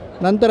ಮಾಡಿದೆವು.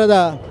 ನಂತರದ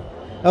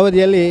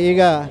ಅವಧಿಯಲ್ಲಿ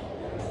ಈಗ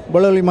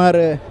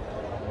ಬಳಲಿಮಾರ್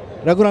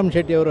ರಘುರಾಮ್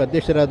ಶೆಟ್ಟಿಯವರು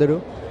ಅಧ್ಯಕ್ಷರಾದರು.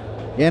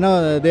 ಏನೋ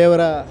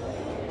ದೇವರ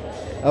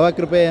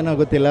ಅವಕೃಪೆ ಏನೋ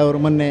ಗೊತ್ತಿಲ್ಲ, ಅವರು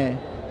ಮೊನ್ನೆ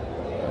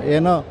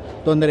ಏನೋ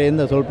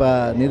ತೊಂದರೆಯಿಂದ ಸ್ವಲ್ಪ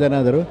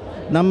ನಿಧನಾದರು.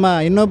 ನಮ್ಮ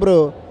ಇನ್ನೊಬ್ಬರು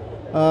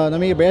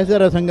ನಮಗೆ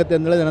ಬೇಸರ ಸಂಗತಿ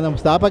ಅಂದರೆ ನಮ್ಮ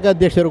ಸ್ಥಾಪಕ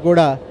ಅಧ್ಯಕ್ಷರು ಕೂಡ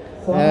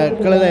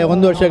ಕಳೆದ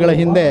 1 ವರ್ಷಗಳ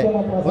ಹಿಂದೆ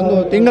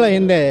 1 ತಿಂಗಳ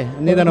ಹಿಂದೆ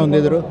ನಿಧನ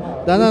ಹೊಂದಿದರು.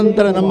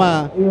 ತದನಂತರ ನಮ್ಮ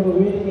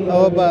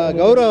ಒಬ್ಬ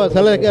ಗೌರವ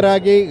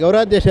ಸಲಹೆಗಾರಾಗಿ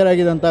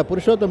ಗೌರವಾಧ್ಯಕ್ಷರಾಗಿದ್ದಂಥ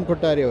ಪುರುಷೋತ್ತಮ್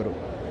ಕೊಟ್ಟಾರಿ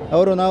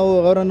ಅವರು ನಾವು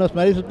ಅವರನ್ನು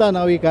ಸ್ಮರಿಸುತ್ತಾ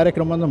ನಾವು ಈ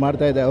ಕಾರ್ಯಕ್ರಮವನ್ನು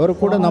ಮಾಡ್ತಾಯಿದ್ದೇವೆ. ಅವರು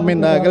ಕೂಡ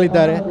ನಮ್ಮಿಂದ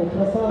ಅಗಲಿದ್ದಾರೆ.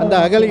 ಅಂತ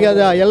ಅಗಲಿಗಾದ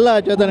ಎಲ್ಲ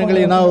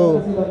ಚೇತನಗಳಿಗೆ ನಾವು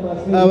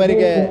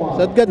ಅವರಿಗೆ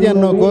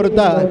ಸದ್ಗತಿಯನ್ನು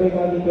ಕೋರುತ್ತಾ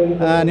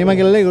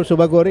ನಿಮಗೆಲ್ಲರಿಗೂ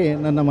ಶುಭ ಕೋರಿ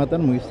ನನ್ನ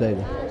ಮಾತನ್ನು ಮುಗಿಸ್ತಾ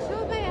ಇದ್ದೆ.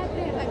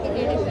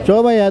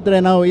 ಶೋಭಾಯಾತ್ರೆ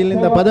ನಾವು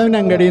ಇಲ್ಲಿಂದ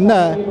ಪದವಿನಂಗಡಿಯಿಂದ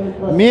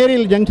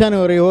ಮೇರಿಲ್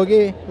ಜಂಕ್ಷನ್ವರೆಗೆ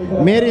ಹೋಗಿ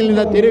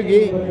ಮೇರಿಲಿಂದ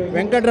ತಿರುಗಿ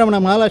ವೆಂಕಟರಮಣ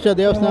ಮಹಾಲಕ್ಷ್ಮ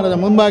ದೇವಸ್ಥಾನದ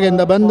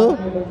ಮುಂಭಾಗದಿಂದ ಬಂದು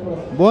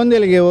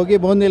ಬೋಂದಿಲಿಗೆ ಹೋಗಿ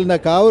ಬೋಂದಿಲಿಂದ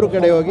ಕಾವೂರು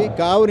ಕಡೆ ಹೋಗಿ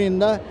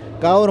ಕಾವೂರಿನಿಂದ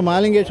ಕಾವೂರು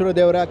ಮಹಾಲಿಂಗೇಶ್ವರ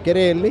ದೇವರ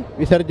ಕೆರೆಯಲ್ಲಿ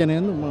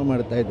ವಿಸರ್ಜನೆಯನ್ನು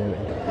ಮಾಡ್ತಾ ಇದ್ದೇವೆ.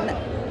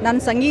 ನಾನು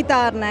ಸಂಗೀತ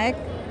ಆರ್ ನಾಯಕ್,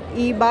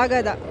 ಈ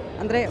ಭಾಗದ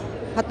ಅಂದರೆ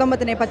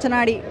 19ನೇ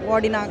ಪಚ್ಚನಾಡಿ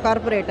ವಾರ್ಡಿನ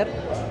ಕಾರ್ಪೊರೇಟರ್.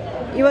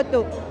 ಇವತ್ತು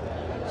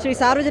ಶ್ರೀ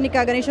ಸಾರ್ವಜನಿಕ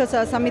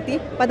ಗಣೇಶೋತ್ಸವ ಸಮಿತಿ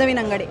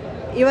ಪದವಿನಂಗಡಿ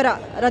ಇವರ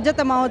ರಜತ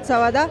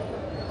ಮಹೋತ್ಸವದ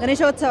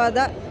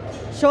ಗಣೇಶೋತ್ಸವದ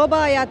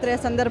ಶೋಭಾಯಾತ್ರೆಯ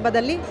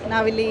ಸಂದರ್ಭದಲ್ಲಿ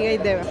ನಾವಿಲ್ಲಿ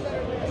ಇದ್ದೇವೆ.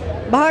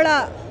 ಬಹಳ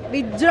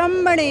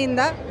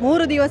ವಿಜೃಂಭಣೆಯಿಂದ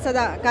 3 ದಿವಸದ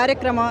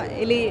ಕಾರ್ಯಕ್ರಮ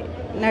ಇಲ್ಲಿ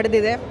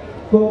ನಡೆದಿದೆ.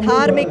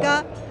 ಧಾರ್ಮಿಕ,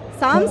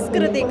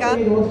 ಸಾಂಸ್ಕೃತಿಕ,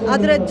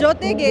 ಅದರ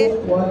ಜೊತೆಗೆ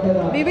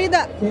ವಿವಿಧ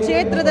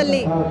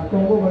ಕ್ಷೇತ್ರದಲ್ಲಿ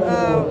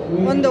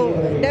ಒಂದು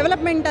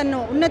ಡೆವಲಪ್ಮೆಂಟನ್ನು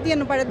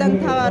ಉನ್ನತಿಯನ್ನು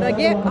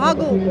ಪಡೆದಂಥವರಿಗೆ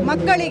ಹಾಗೂ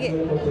ಮಕ್ಕಳಿಗೆ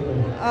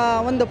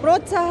ಒಂದು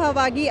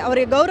ಪ್ರೋತ್ಸಾಹವಾಗಿ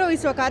ಅವರಿಗೆ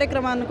ಗೌರವಿಸುವ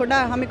ಕಾರ್ಯಕ್ರಮವನ್ನು ಕೂಡ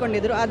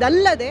ಹಮ್ಮಿಕೊಂಡಿದ್ದರು.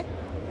 ಅದಲ್ಲದೆ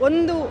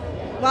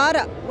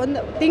ಒಂದು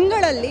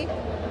ತಿಂಗಳಲ್ಲಿ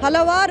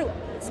ಹಲವಾರು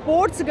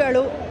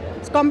ಸ್ಪೋರ್ಟ್ಸ್ಗಳು,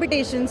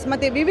 ಕಾಂಪಿಟೇಷನ್ಸ್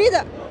ಮತ್ತು ವಿವಿಧ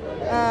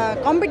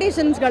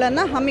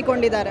ಕಾಂಪಿಟೇಷನ್ಸ್ಗಳನ್ನು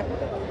ಹಮ್ಮಿಕೊಂಡಿದ್ದಾರೆ.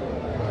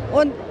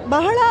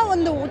 ಬಹಳ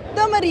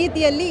ಉತ್ತಮ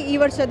ರೀತಿಯಲ್ಲಿ ಈ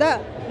ವರ್ಷದ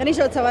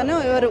ಗಣೇಶೋತ್ಸವವನ್ನು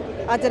ಇವರು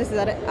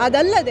ಆಚರಿಸಿದ್ದಾರೆ.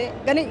 ಅದಲ್ಲದೆ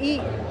ಈ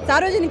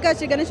ಸಾರ್ವಜನಿಕ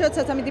ಶ್ರೀ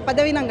ಗಣೇಶೋತ್ಸವ ಸಮಿತಿ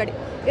ಪದವಿನಂಗಡಿ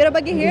ಇವರ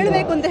ಬಗ್ಗೆ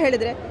ಹೇಳಬೇಕು ಅಂತ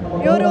ಹೇಳಿದರೆ,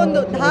 ಇವರು ಒಂದು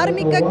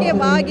ಧಾರ್ಮಿಕಕ್ಕೆ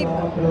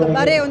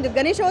ಬರೇ ಒಂದು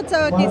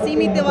ಗಣೇಶೋತ್ಸವಕ್ಕೆ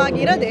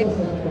ಸೀಮಿತವಾಗಿರದೆ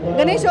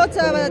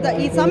ಗಣೇಶೋತ್ಸವದ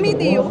ಈ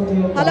ಸಮಿತಿಯು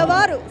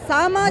ಹಲವಾರು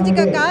ಸಾಮಾಜಿಕ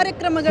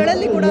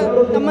ಕಾರ್ಯಕ್ರಮಗಳಲ್ಲಿ ಕೂಡ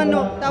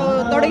ತಮ್ಮನ್ನು ತಾವು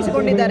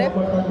ತೊಡಗಿಸಿಕೊಂಡಿದ್ದಾರೆ.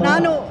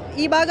 ನಾನು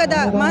ಈ ಭಾಗದ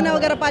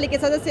ಮಹಾನಗರ ಪಾಲಿಕೆ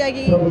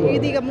ಸದಸ್ಯೆಯಾಗಿ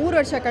ಇದೀಗ 3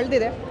 ವರ್ಷ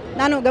ಕಳೆದಿದೆ.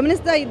 ನಾನು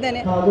ಗಮನಿಸ್ತಾ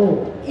ಇದ್ದೇನೆ,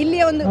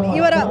 ಇಲ್ಲಿಯ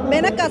ಇವರ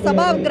ಬೆನಕ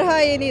ಸಭಾಗೃಹ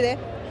ಏನಿದೆ,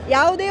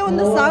 ಯಾವುದೇ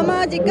ಒಂದು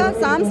ಸಾಮಾಜಿಕ,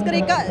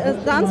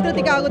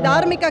 ಸಾಂಸ್ಕೃತಿಕ ಹಾಗೂ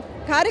ಧಾರ್ಮಿಕ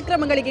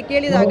ಕಾರ್ಯಕ್ರಮಗಳಿಗೆ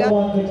ಕೇಳಿದಾಗ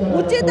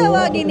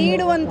ಉಚಿತವಾಗಿ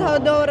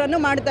ನೀಡುವಂತಹದ್ದವರನ್ನು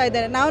ಮಾಡ್ತಾ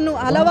ಇದ್ದಾರೆ. ನಾನು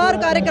ಹಲವಾರು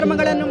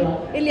ಕಾರ್ಯಕ್ರಮಗಳನ್ನು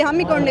ಇಲ್ಲಿ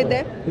ಹಮ್ಮಿಕೊಂಡಿದ್ದೆ.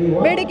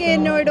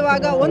 ಬೇಡಿಕೆಯನ್ನು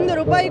ಇಡುವಾಗ 1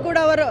 ರೂಪಾಯಿ ಕೂಡ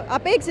ಅವರು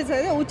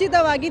ಅಪೇಕ್ಷಿಸದೆ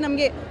ಉಚಿತವಾಗಿ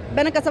ನಮಗೆ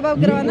ಬೆನಕ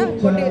ಸಭಾಗೃಹವನ್ನು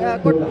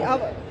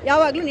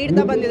ಯಾವಾಗಲೂ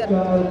ನೀಡ್ತಾ ಬಂದಿದ್ದಾರೆ.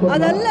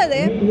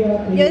 ಅದಲ್ಲದೆ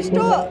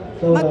ಎಷ್ಟೋ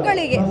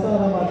ಮಕ್ಕಳಿಗೆ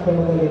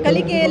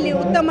ಕಲಿಕೆಯಲ್ಲಿ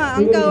ಉತ್ತಮ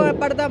ಅಂಕ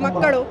ಪಡೆದ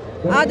ಮಕ್ಕಳು,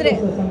 ಆದರೆ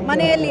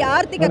ಮನೆಯಲ್ಲಿ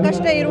ಆರ್ಥಿಕ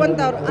ಕಷ್ಟ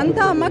ಇರುವಂಥವ್ರು,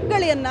 ಅಂತಹ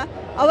ಮಕ್ಕಳನ್ನು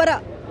ಅವರ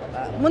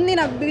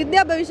ಮುಂದಿನ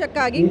ವಿದ್ಯಾ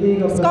ಭವಿಷ್ಯಕ್ಕಾಗಿ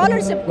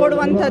ಸ್ಕಾಲರ್ಶಿಪ್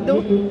ಕೊಡುವಂಥದ್ದು,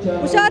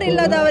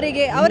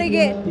 ಹುಷಾರಿಲ್ಲದವರಿಗೆ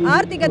ಅವರಿಗೆ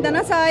ಆರ್ಥಿಕ ಧನ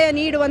ಸಹಾಯ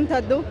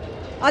ನೀಡುವಂಥದ್ದು,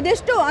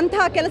 ಅದೆಷ್ಟು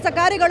ಅಂತಹ ಕೆಲಸ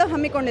ಕಾರ್ಯಗಳು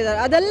ಹಮ್ಮಿಕೊಂಡಿದ್ದಾರೆ.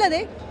 ಅದಲ್ಲದೆ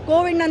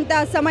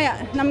ಕೋವಿಡ್ನಂತಹ ಸಮಯ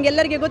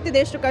ನಮಗೆಲ್ಲರಿಗೆ ಗೊತ್ತಿದೆ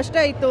ಎಷ್ಟು ಕಷ್ಟ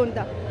ಇತ್ತು ಅಂತ.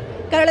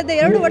 ಕಳೆದ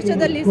 2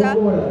 ವರ್ಷದಲ್ಲಿ ಸಹ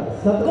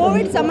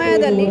ಕೋವಿಡ್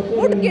ಸಮಯದಲ್ಲಿ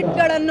ಫುಡ್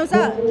ಕಿಟ್ಗಳನ್ನು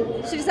ಸಹ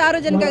ಶ್ರೀ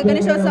ಸಾರ್ವಜನಿಕ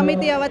ಗಣೇಶೋತ್ಸವ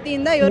ಸಮಿತಿಯ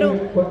ವತಿಯಿಂದ ಇವರು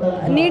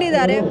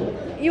ನೀಡಿದ್ದಾರೆ.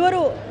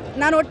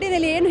 ನಾನು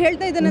ಒಟ್ಟಿನಲ್ಲಿ ಏನು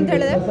ಹೇಳ್ತಾ ಇದ್ದೇನೆ ಅಂತ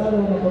ಹೇಳಿದ್ರೆ,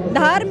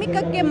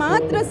 ಧಾರ್ಮಿಕಕ್ಕೆ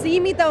ಮಾತ್ರ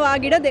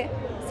ಸೀಮಿತವಾಗಿಡದೆ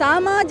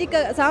ಸಾಮಾಜಿಕ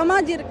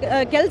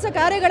ಕೆಲಸ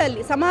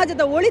ಕಾರ್ಯಗಳಲ್ಲಿ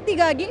ಸಮಾಜದ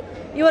ಒಳಿತಿಗಾಗಿ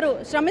ಇವರು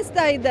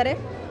ಶ್ರಮಿಸ್ತಾ ಇದ್ದಾರೆ.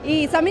 ಈ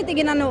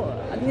ಸಮಿತಿಗೆ ನಾನು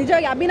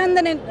ನಿಜವಾಗಿ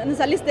ಅಭಿನಂದನೆಯನ್ನು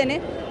ಸಲ್ಲಿಸ್ತೇನೆ.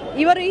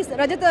 ಇವರು ಈ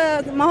ರಜತ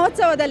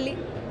ಮಹೋತ್ಸವದಲ್ಲಿ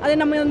ಅದೇ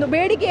ನಮ್ಮ ಒಂದು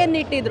ಬೇಡಿಕೆಯನ್ನು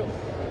ಇಟ್ಟಿದ್ದರು,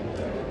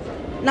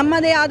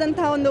 ನಮ್ಮದೇ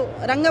ಆದಂತಹ ಒಂದು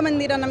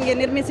ರಂಗಮಂದಿರ ನಮಗೆ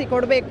ನಿರ್ಮಿಸಿ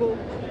ಕೊಡಬೇಕು,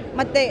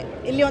 ಮತ್ತು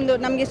ಇಲ್ಲಿ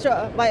ನಮಗೆ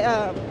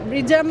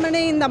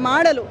ವಿಜೃಂಭಣೆಯಿಂದ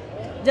ಮಾಡಲು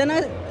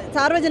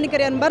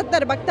ಸಾರ್ವಜನಿಕರು ಏನು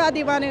ಬರ್ತಾರೆ,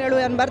 ಭಕ್ತಾದಿವಾನಿಗಳು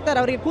ಏನು ಬರ್ತಾರೆ,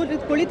 ಅವರಿಗೆ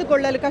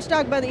ಕುಳಿತುಕೊಳ್ಳಲು ಕಷ್ಟ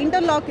ಆಗಬಾರ್ದು,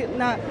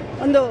 ಇಂಟರ್ಲಾಕ್ನ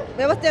ಒಂದು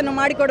ವ್ಯವಸ್ಥೆಯನ್ನು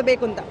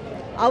ಮಾಡಿಕೊಡಬೇಕು ಅಂತ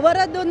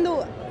ಅವರದ್ದೊಂದು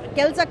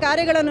ಕೆಲಸ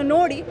ಕಾರ್ಯಗಳನ್ನು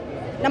ನೋಡಿ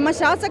ನಮ್ಮ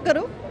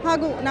ಶಾಸಕರು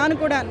ಹಾಗೂ ನಾನು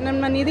ಕೂಡ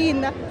ನಮ್ಮ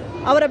ನಿಧಿಯಿಂದ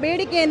ಅವರ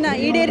ಬೇಡಿಕೆಯನ್ನು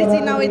ಈಡೇರಿಸಿ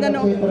ನಾವು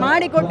ಇದನ್ನು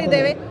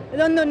ಮಾಡಿಕೊಟ್ಟಿದ್ದೇವೆ.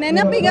 ಇದೊಂದು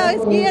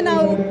ನೆನಪಿಗಾಗಿಯೇ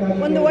ನಾವು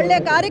ಒಂದು ಒಳ್ಳೆಯ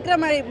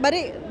ಕಾರ್ಯಕ್ರಮ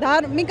ಬರೀ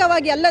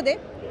ಧಾರ್ಮಿಕವಾಗಿ ಅಲ್ಲದೆ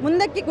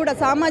ಮುಂದಕ್ಕೆ ಕೂಡ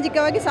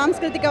ಸಾಮಾಜಿಕವಾಗಿ,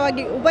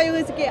 ಸಾಂಸ್ಕೃತಿಕವಾಗಿ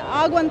ಉಪಯೋಗಿಸಿಕೆ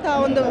ಆಗುವಂತಹ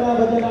ಒಂದು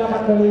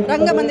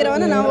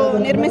ರಂಗಮಂದಿರವನ್ನು ನಾವು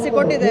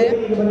ನಿರ್ಮಿಸಿಕೊಟ್ಟಿದ್ದೇವೆ.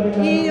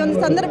 ಈ ಒಂದು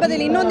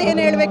ಸಂದರ್ಭದಲ್ಲಿ ಇನ್ನೊಂದು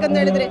ಏನು ಹೇಳಬೇಕಂತ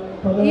ಹೇಳಿದರೆ,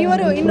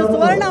 ಇವರು ಇನ್ನು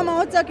ಸುವರ್ಣ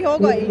ಮಹೋತ್ಸವಕ್ಕೆ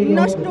ಹೋಗುವ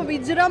ಇನ್ನಷ್ಟು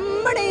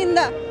ವಿಜೃಂಭಣೆಯಿಂದ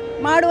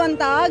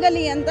ಮಾಡುವಂಥ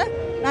ಆಗಲಿ ಅಂತ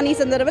ನಾನು ಈ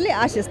ಸಂದರ್ಭದಲ್ಲಿ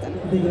ಆಶಿಸ್ತೇನೆ.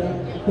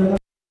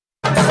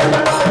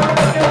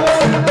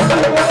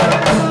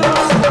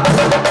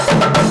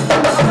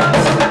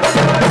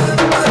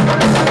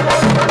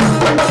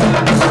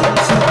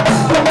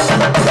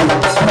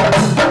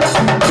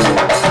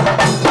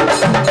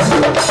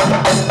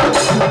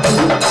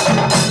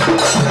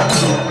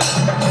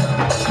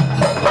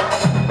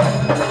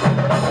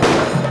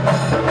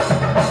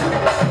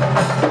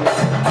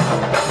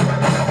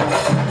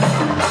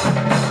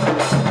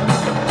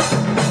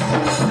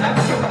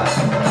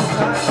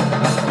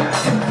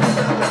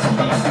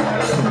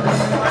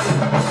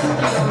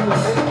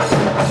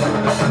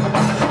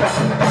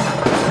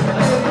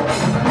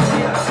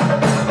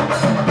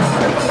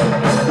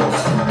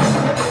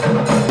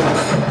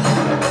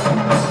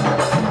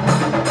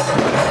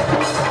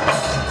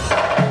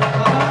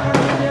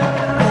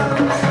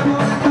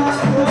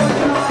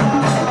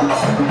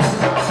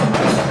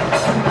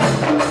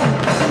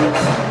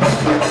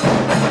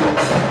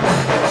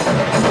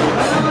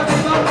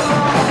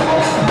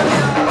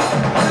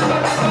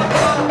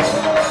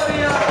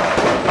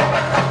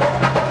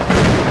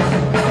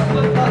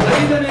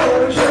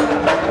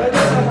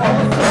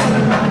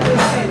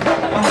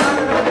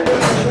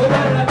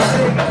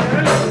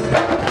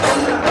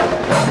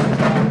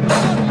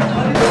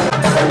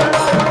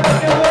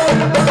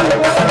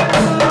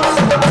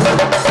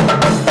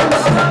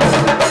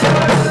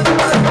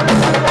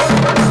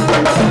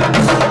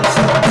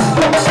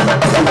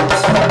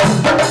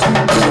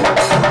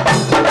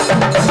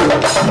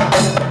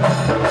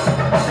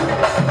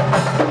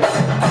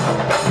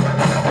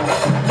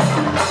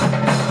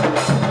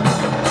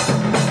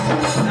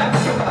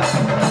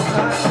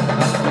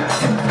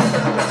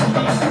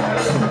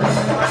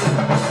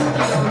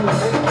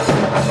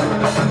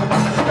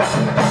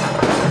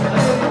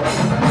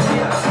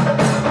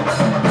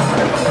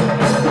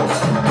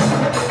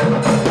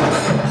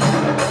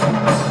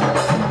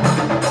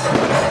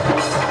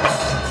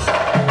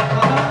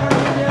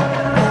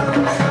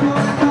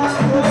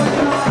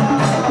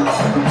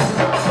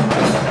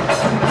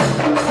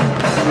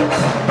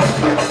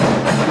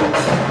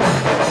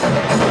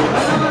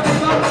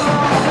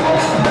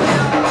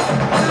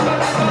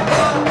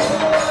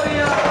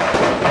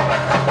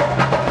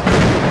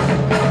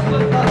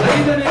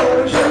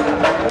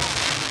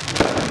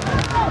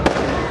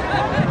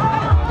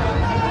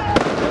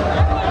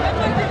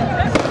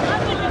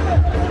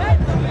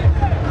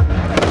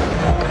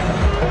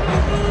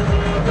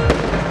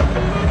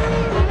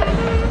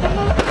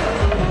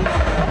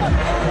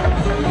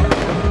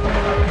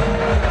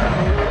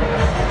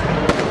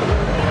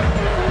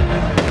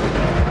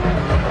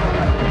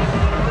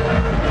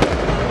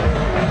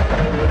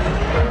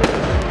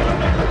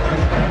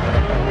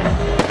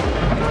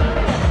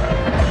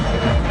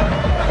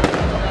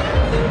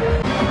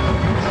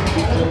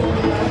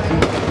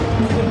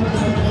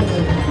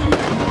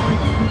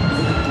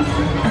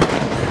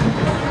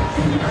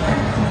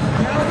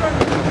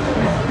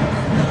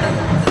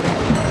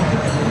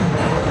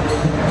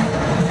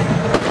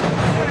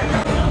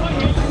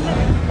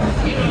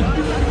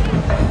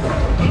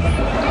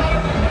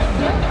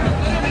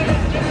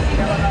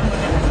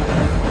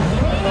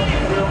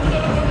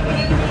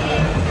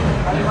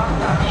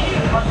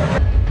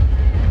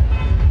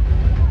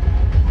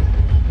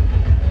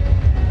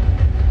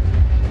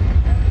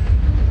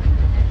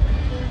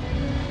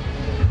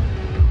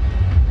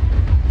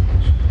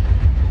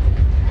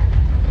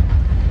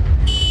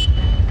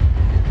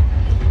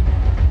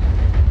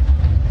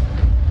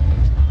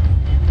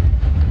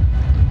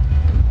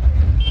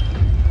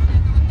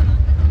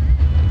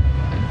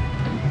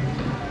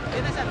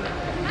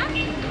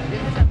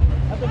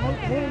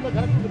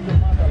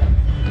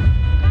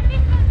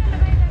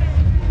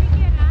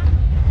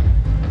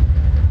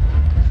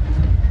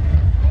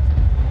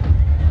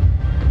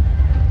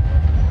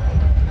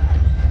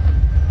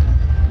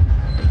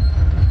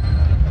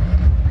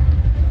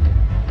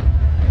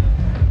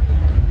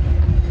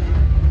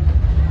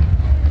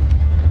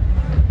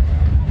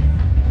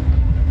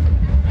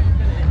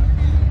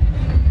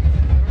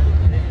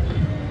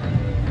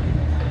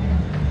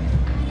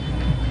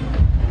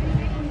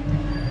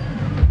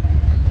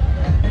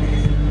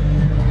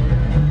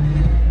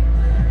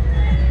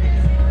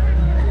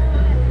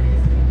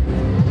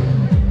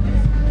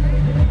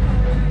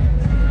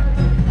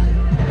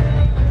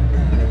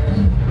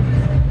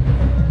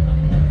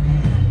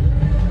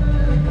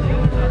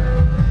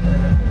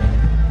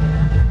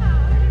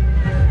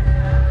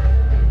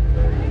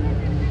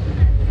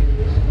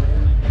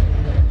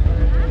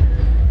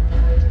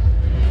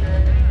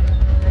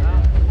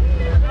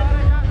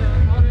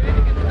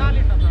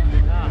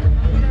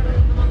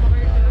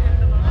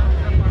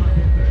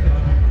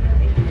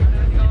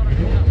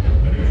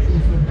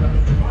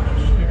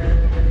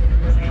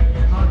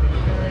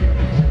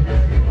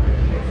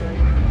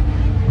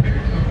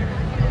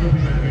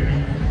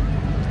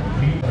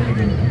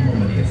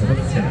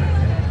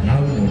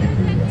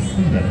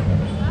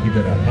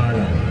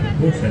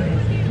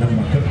 ನಮ್ಮ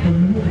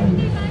ಕರ್ತವ್ಯವೂ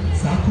ಹೌದು.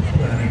 ಸಾಕು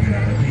ಪ್ರಾಣಿಗಳ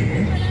ಬಗ್ಗೆ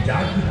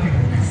ಜಾಗೃತಿ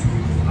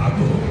ಮೂಡಿಸುವುದು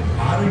ಹಾಗೂ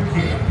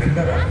ಆರೈಕೆ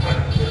ನಮ್ಮೆಲ್ಲರ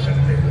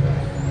ಕರ್ತವ್ಯ.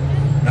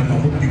 ನಮ್ಮ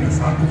ಮುದ್ದಿನ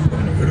ಸಾಕು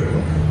ಪ್ರಾಣಿಗಳು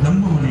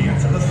ನಮ್ಮ ಮನೆಯ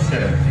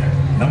ಸದಸ್ಯರಂತೆ.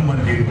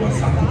 ನಮ್ಮಲ್ಲಿರುವ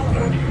ಸಾಕು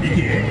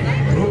ಪ್ರಾಣಿಗಳಿಗೆ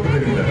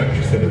ರೋಗಗಳಿಂದ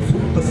ರಕ್ಷಿಸಲು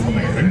ಸೂಕ್ತ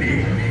ಸಮಯದಲ್ಲಿ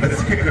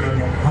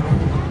ಲಸಿಕೆಗಳನ್ನು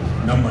ಹಾಕುವುದು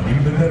ನಮ್ಮ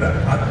ನಿಮ್ಮೆಲ್ಲರ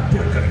ಆದ್ಯ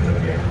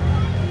ಕರ್ತವ್ಯ.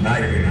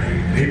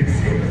 ನಾಯಿಗಳಿಗೆ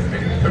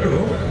ರೇಬಿಸಿಗಳು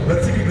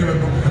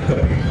ಲಸಿಕೆಗಳನ್ನು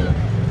ಹಾಕಬೇಕು.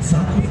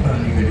 ಸಾಕು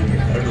ಪ್ರಾಣಿಗಳಿಗೆ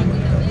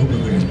ಹರಡುವಂಥ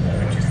ರೋಗಗಳಿಂದ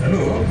ರಕ್ಷಿಸಲು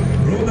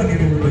ರೋಗ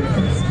ನಿರೋಧಕ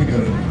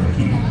ಲಸಿಕೆಗಳನ್ನು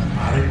ಹಾಕಿ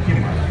ಆರೈಕೆ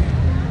ಮಾಡಬೇಕು.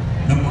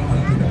 ನಮ್ಮ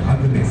ಹತ್ತಿರ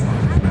ಆಗಲೇ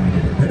ಸಾಕು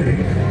ಪ್ರಾಣಿಗಳಿದ್ದರೆ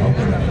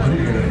ಅವುಗಳ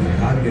ಮರಿಗಳನ್ನು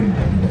ಕಾರ್ಯದಿಂದ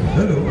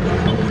ಮೊದಲು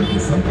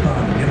ಅವುಗಳಿಗೆ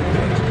ಸಂತಾನ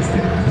ನಿಯಂತ್ರಣ ಚಿಕಿತ್ಸೆ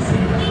ನಡೆಸಿ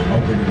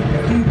ಅವುಗಳಿಗೆ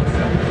ಪ್ರತಿ ವರ್ಷ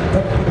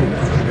ತಪ್ಪದೆ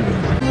ಲಸಿಕೆಗಳನ್ನು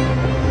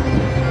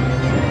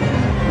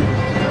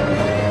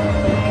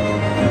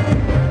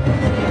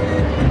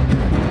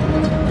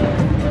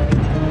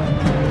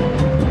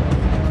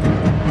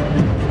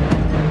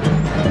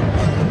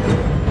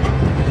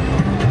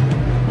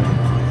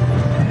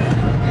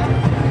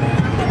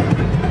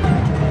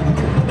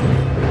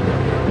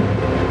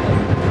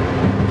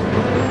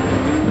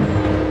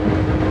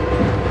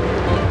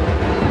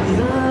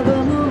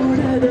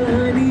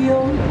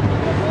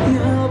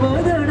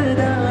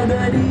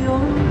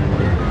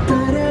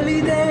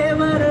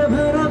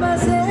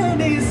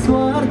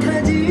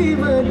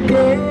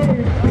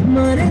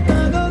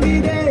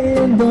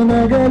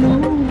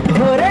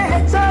ಹೊರೆ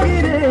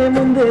ಹೆಚ್ಚಾಗಿದೆ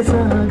ಮುಂದೆ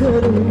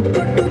ಸಾಗಲು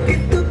ತೊಟ್ಟು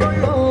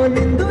ಕಿತ್ತುಕೊಳ್ಳೋ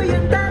ನಿಂದು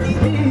ಎಂತ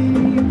ನೀತಿ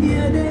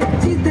ಎದೆ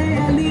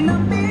ಚಿತೆಯಲ್ಲಿ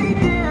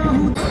ನಂಬಿಕೆ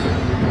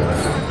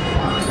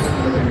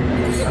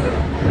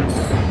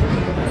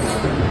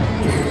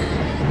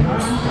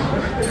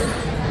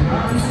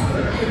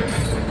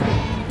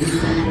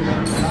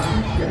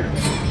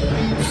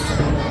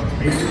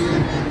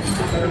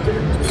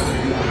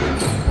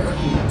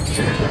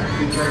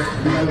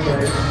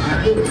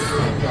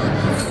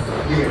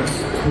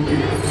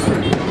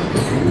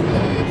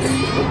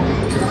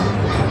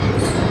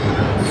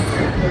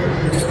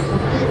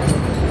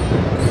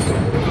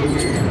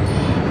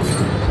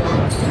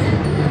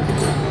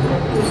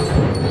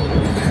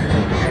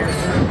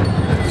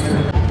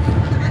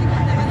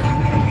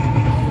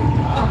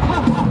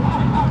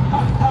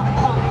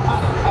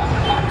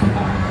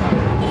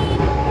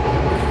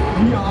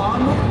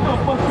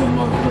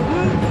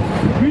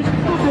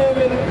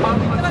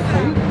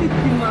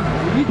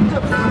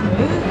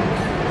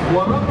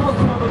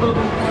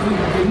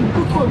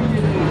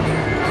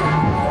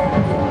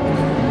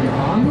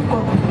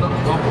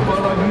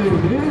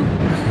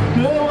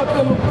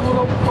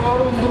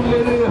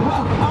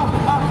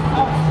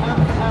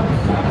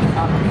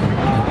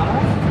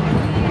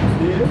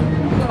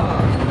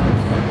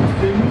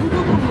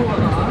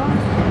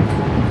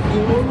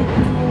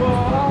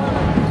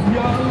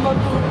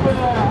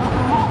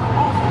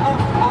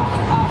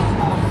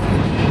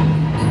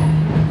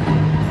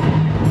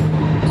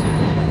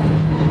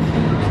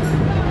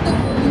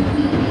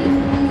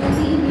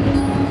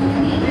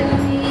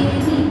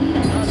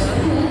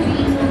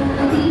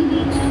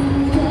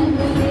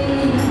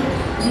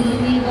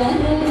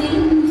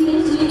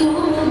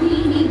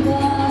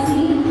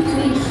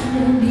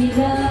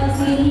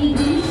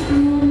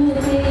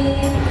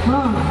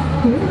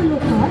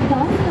ದೇವಲೋಕ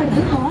ದಾರಿ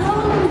ಕಳೆದು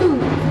ಹಾಳಾಗುವುದು.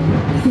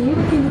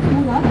 ದೇವತೆಯು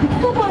ಕೂಡ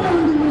ದಿಕ್ಕಪಾಲ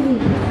ಒಂದು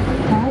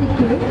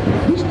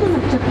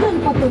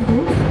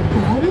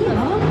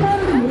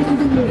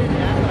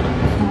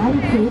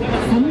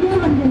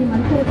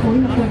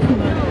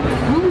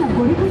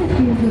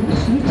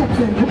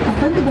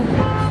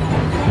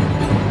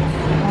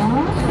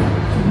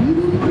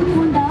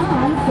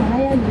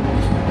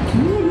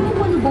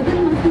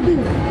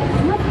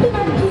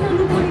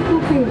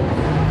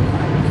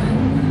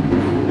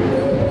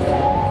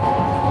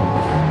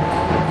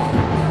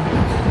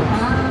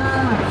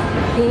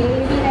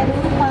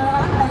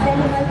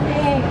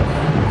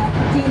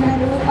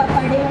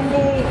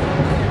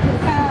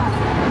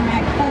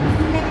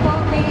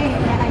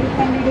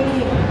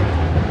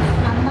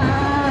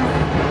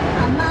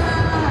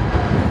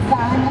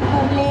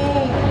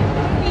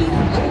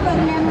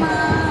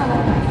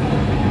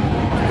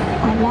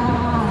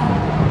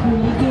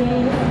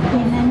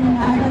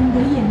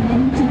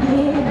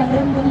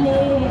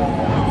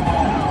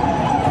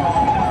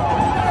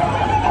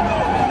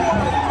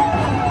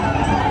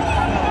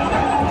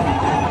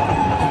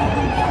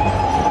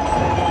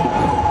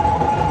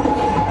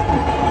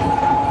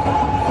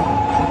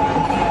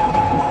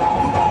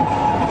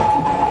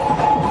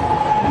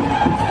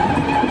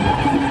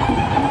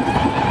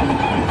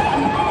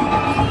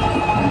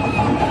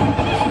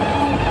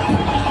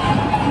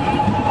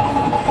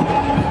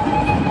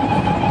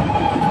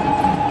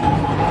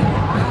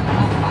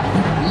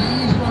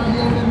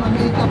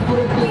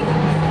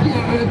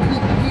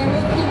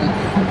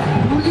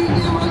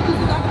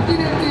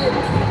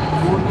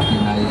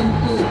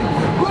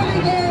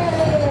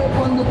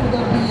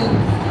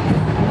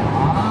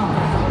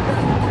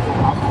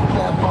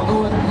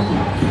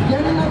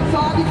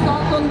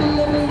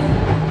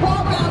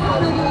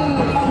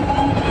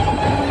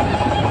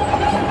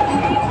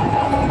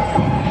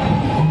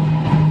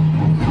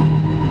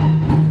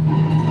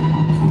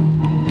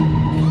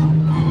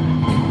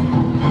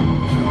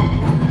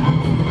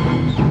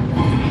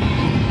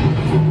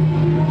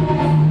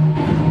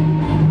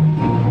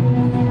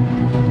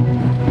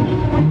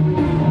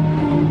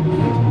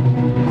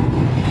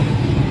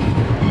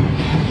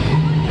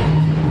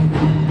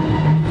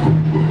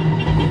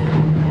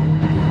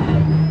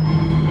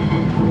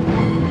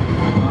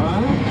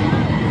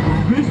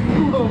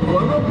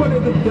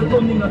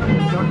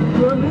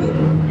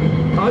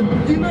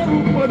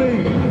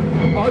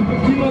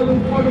ಅಜ್ಜಿನ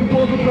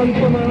ಪಡ್ಬೋದು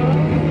ಕಲ್ಪನ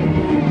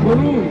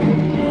ಕೊರು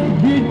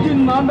ಬೀಚಿನ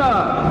ನಾಡ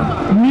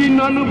ನೀ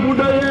ನನ್ನ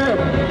ಬುಡಯೇ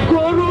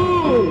ಕೊರು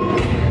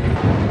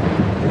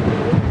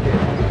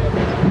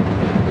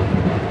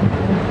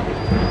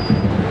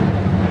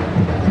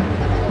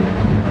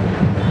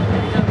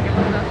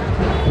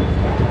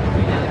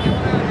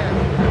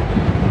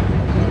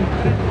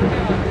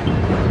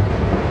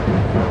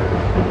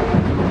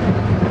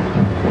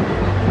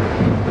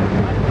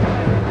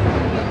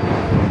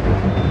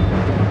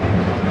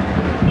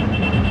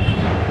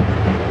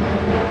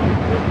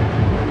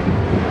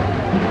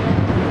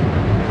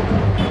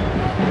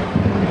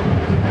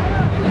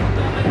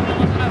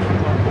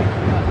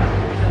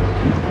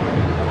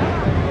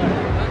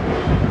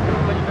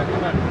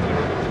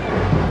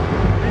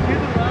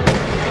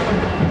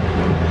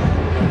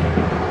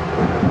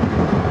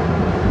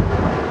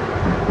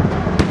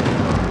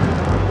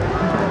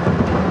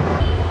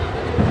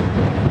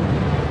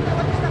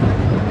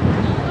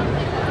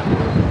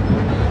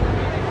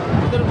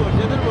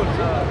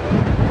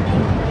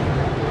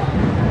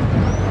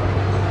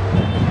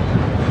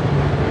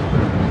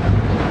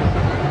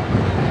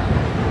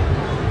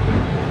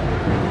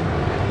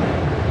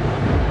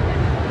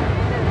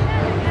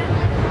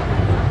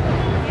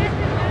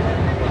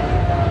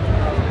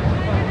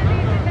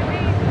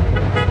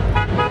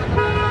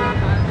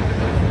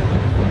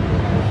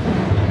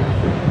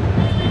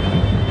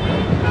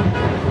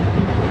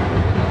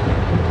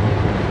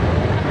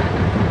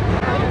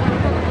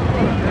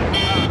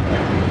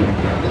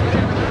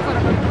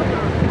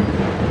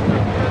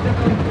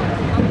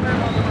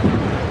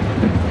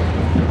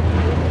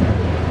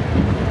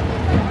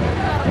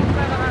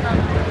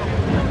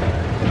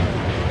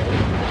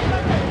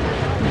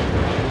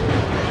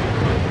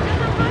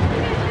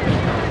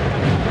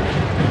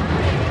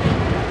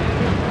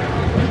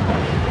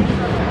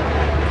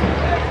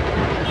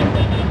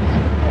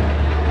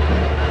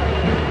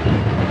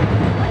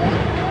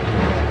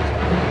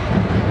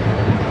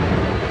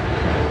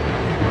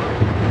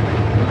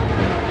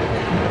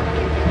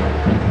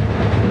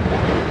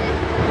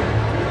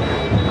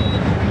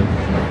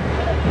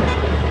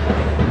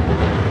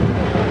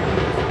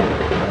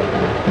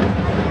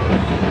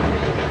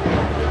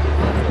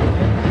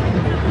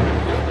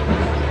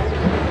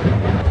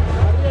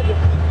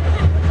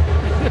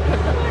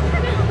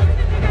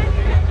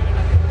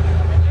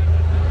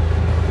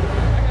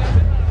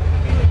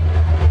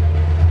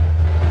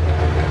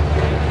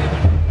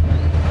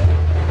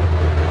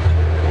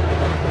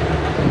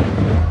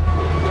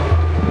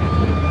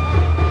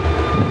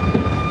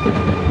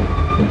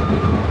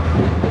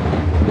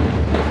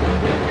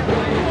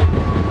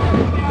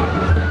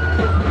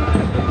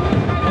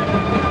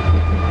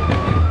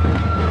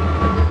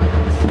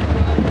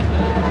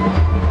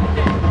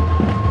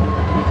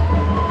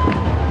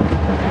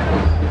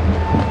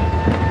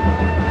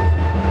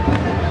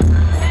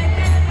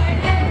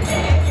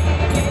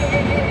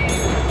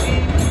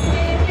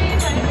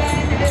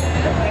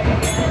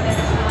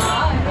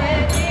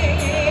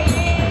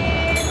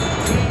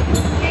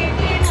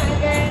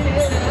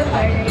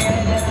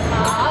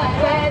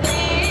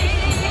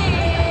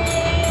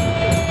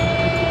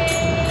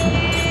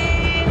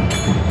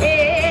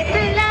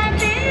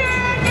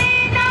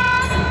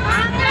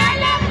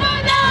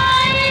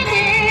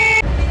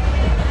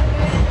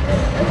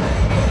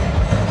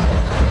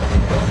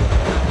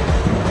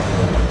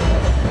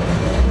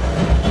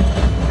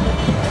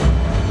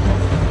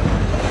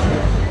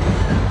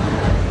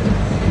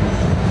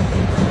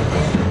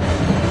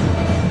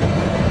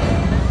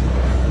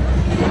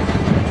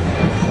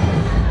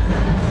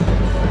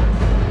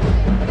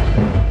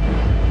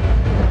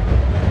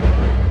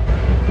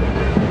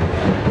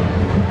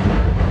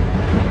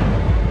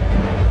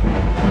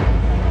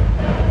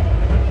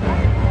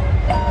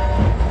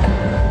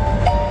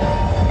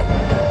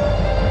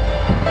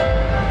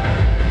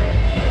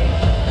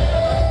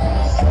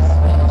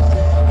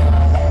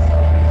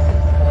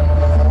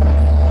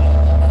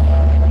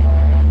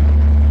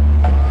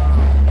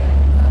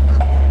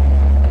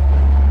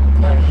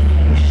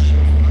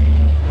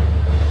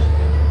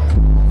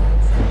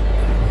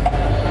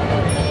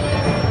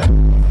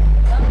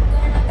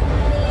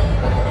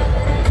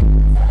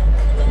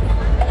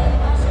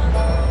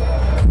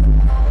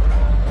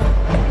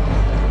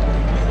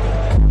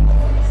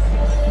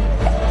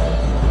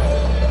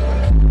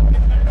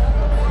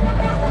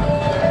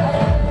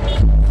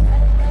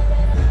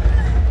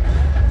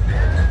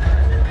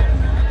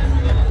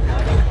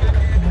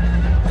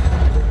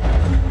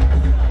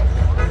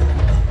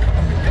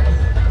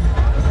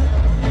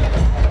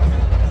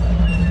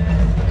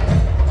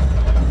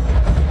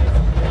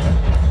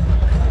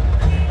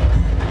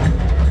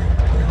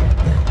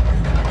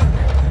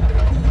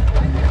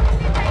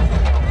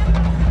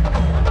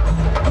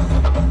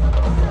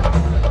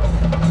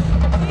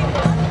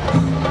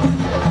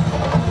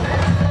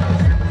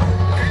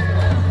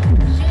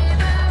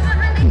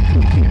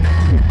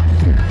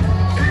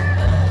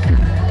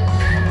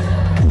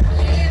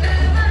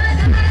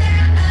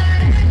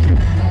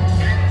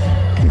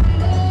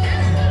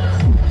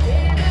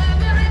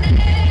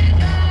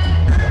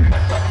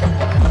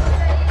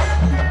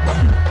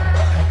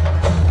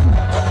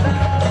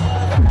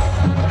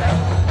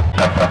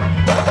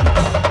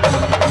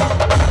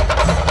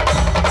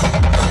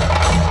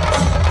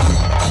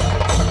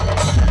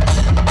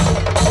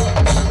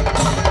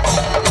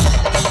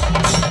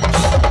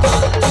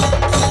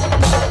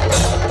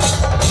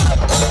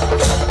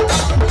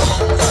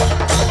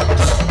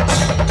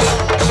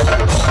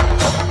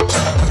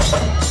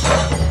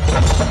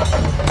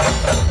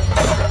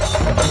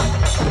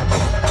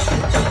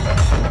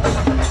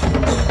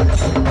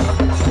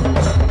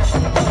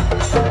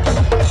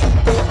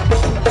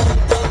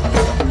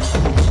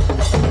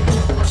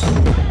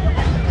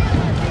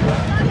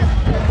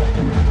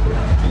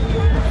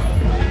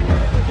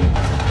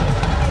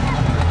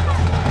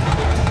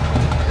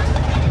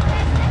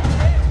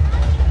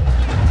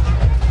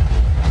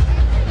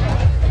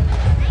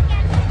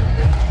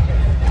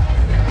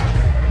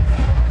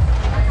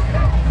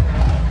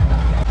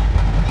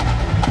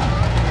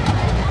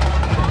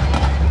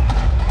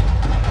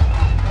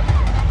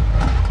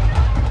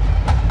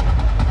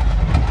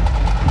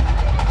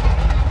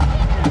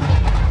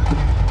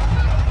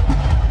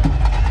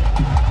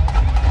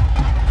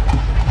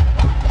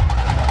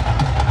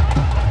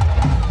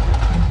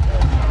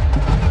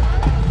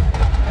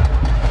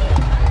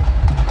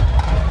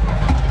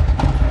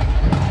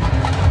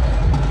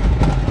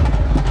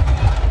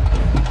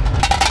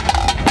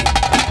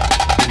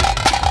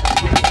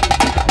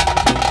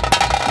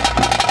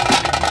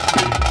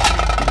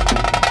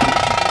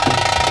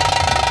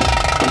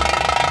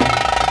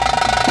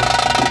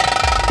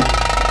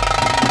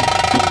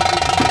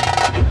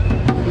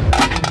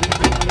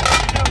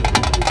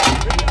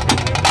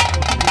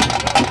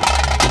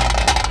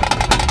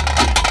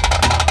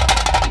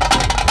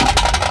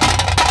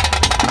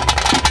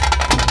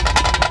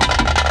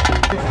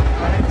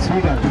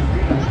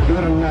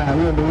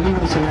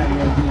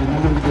ಭಾಗವಹಿಸಲಾಗಿ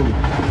ನಮ್ಮೊಂದಿಗೆ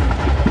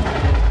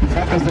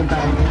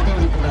ಸಾಕಷ್ಟಂತಹ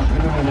ಎಲ್ಲರಿಗೂ ಕೂಡ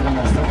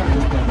ಧನ್ಯವಾದಗಳನ್ನು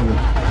ಸಮರ್ಪಿಸ್ತಾ ಇದ್ದೇವೆ.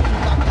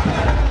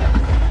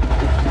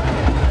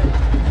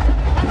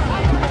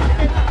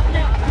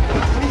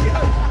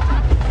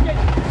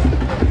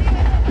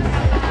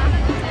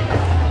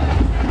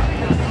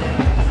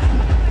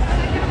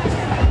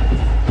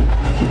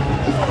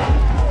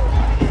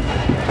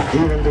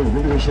 ಈ ಒಂದು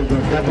ಹುಲಿವೇಷದ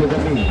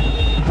ಜಾತ್ರೆಯಲ್ಲಿ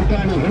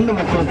ಪುಟಾಣಿ ಹೆಣ್ಣು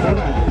ಮಕ್ಕಳು ಕೂಡ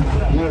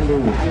ಈ ಒಂದು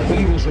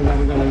ಹುಲಿವೇಷದ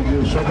ಅಂಗಗಳಲ್ಲಿ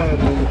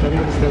ಶೋಭಾಯಾತ್ರೆಯನ್ನು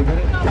ಪರಿಗಣಿಸ್ತಾ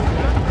ಇದ್ದಾರೆ.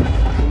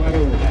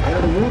 ಸುಮಾರು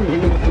 2-3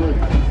 ಹೆಣ್ಣು ಮಕ್ಕಳು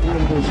ಈ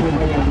ಒಂದು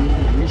ಶೋಭಾಯಾತ್ರೆ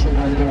ವೇಷದ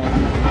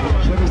ಅಂಗಗಳಲ್ಲಿ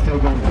ಶೋಭಿಸ್ತಾ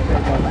ಇದ್ದಾರೆ.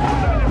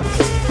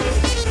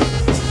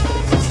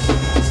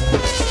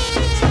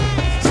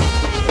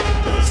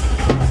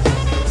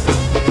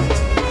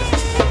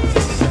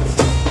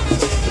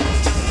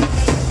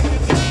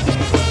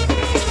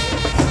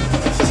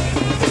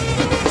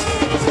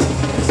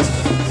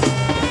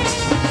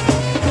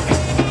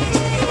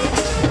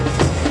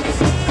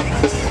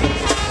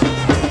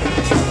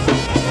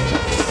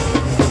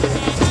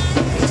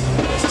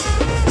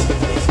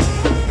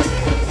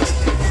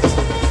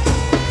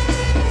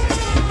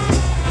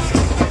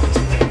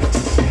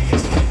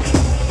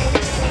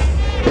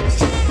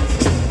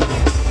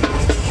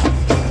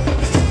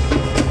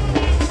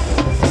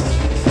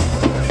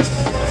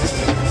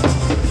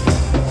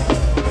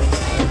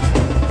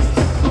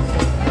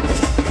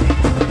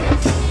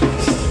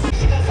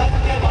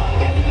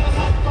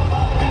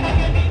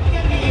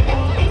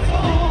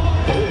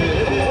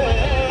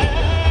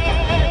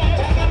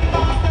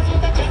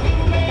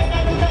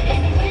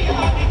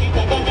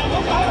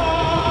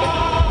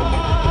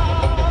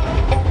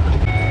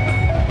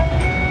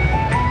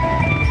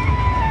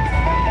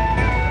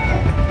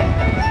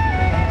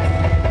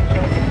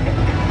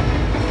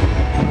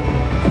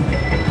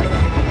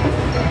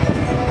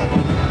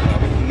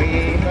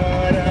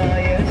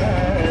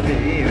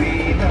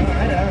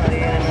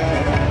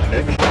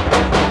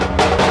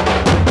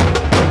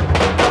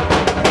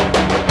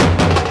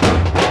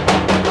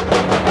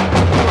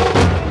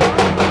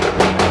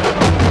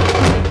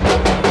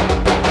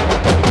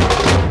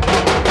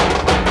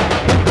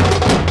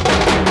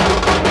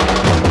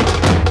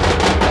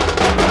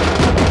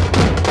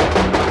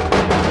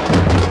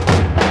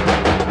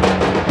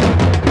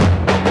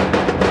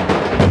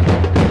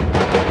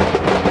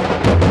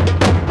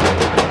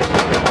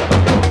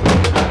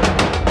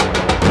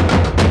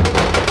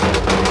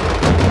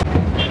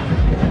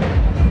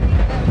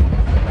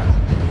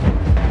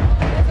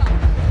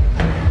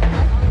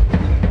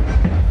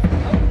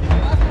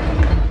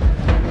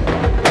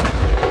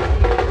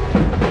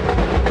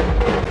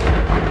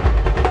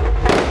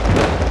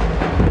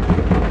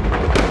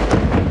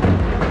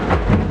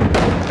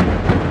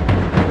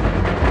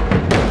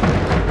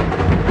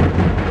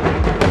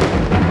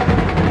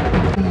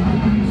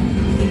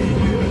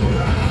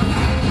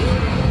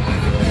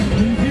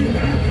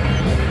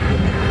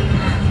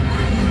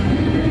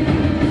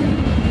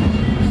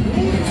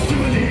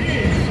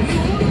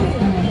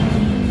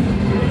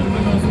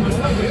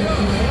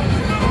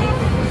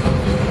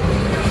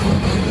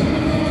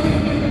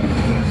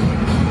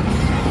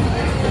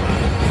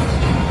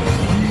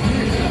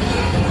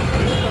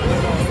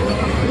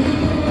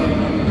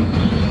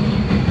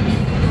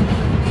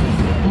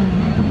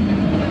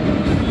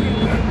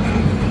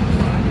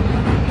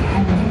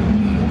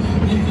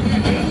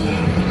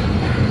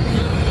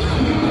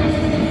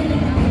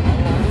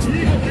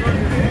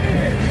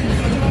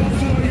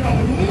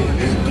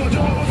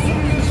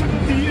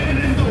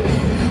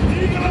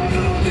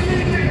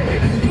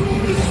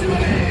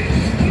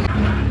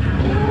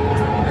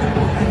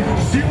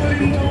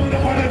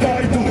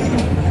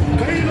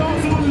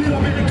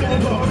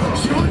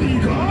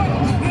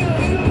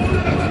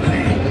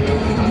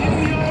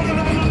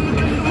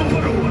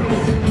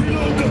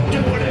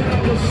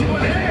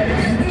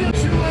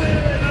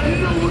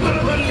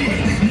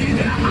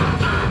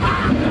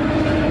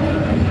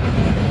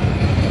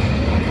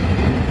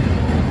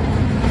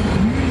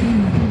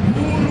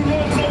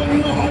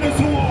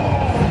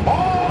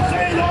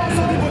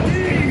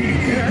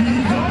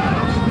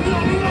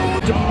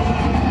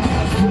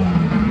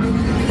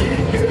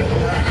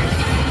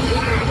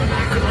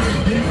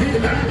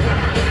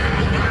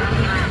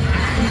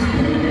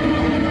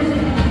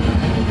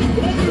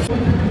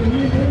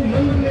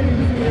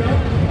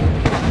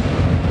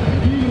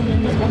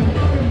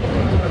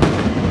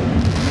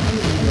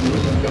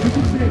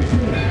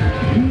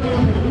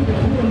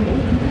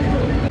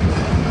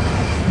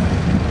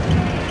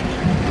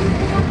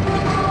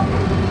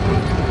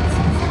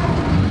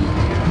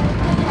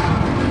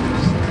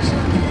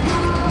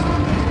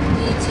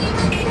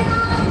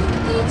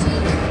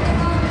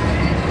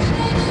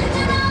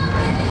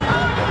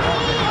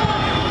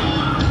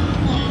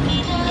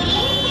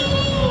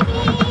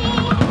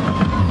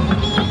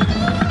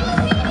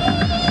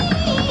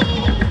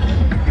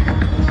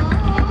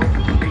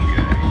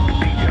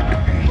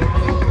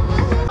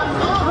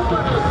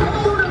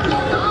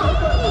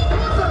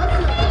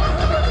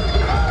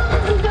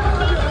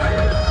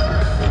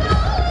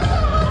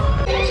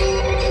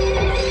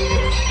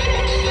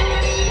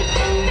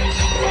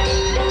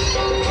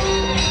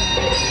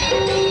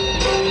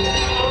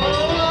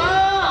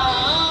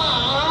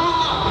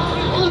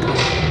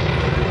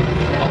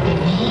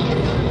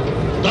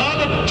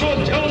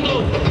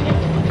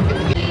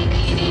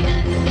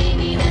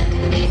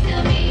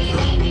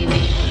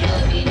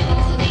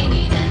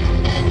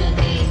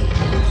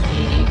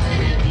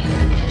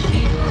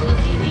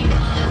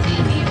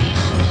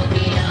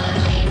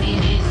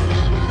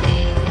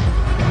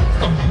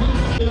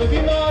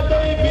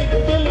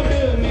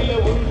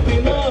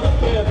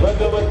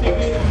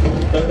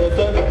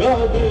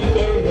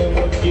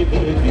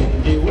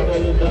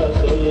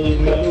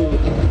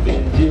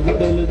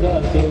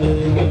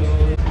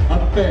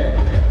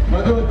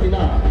 ಭಗವತಿನ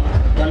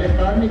ತಲೆ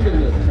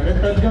ಕಾರ್ಮಿಕರು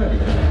ಕರೆತಗ್ಗಾಡಿ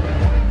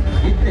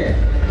ಇತ್ತೆ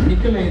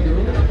ನಿಖಲೈದು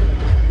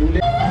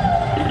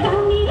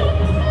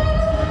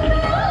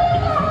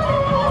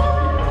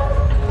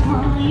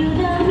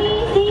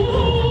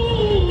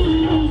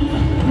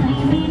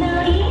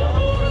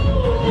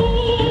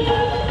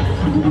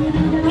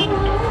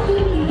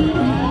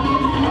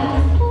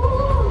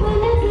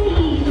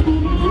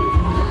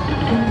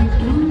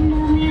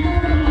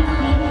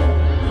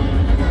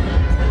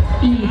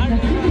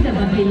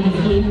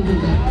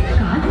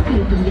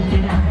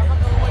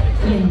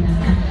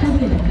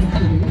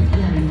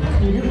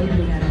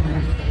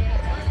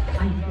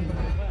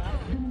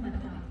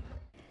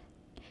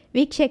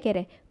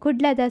ವೀಕ್ಷಕರೇ,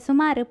 ಕುಡ್ಲದ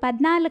ಸುಮಾರು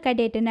 14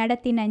 ಕಡೆಟ್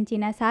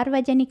ನಡತಿನಂಚಿನ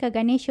ಸಾರ್ವಜನಿಕ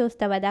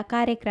ಗಣೇಶೋತ್ಸವದ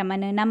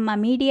ಕಾರ್ಯಕ್ರಮನು ನಮ್ಮ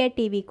ಮೀಡಿಯಾ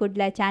ಟಿವಿ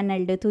ಕುಡ್ಲ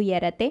ಚಾನಲ್ಡು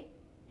ತೂಯರತೆ.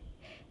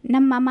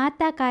 ನಮ್ಮ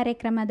ಮಾತಾ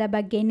ಕಾರ್ಯಕ್ರಮದ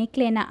ಬಗ್ಗೆ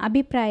ನಿಕ್ಲೇನ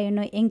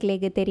ಅಭಿಪ್ರಾಯನು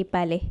ಎಂಗ್ಲೆಗ್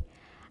ತೆರಿಪಾಲೆ.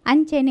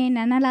 ಅಂಚೆನೆ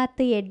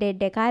ನನಲಾತ್ತು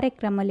ಎಡ್ಡೆಡ್ಡೆ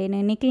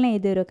ಕಾರ್ಯಕ್ರಮಲೇನು ನಿಕ್ಲಿನ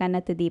ಎದುರು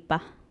ಕನತು ದೀಪ.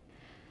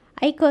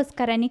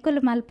 ಐಕೋಸ್ಕರ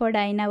ನಿಕುಲು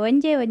ಮಲ್ಪೊಡಾಯಿನ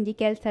ಒಂಜಿ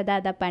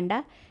ಕೆಲಸದಾದ ಪಂಡ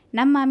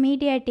ನಮ್ಮ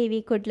ಮೀಡಿಯಾ ಟಿವಿ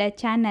ಕುಡ್ಲ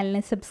ಚಾನಲ್ನ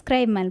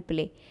ಸಬ್ಸ್ಕ್ರೈಬ್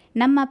ಮಲ್ಪುಲೆ.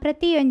 ನಮ್ಮ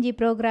ಪ್ರತಿಯೊಂಜಿ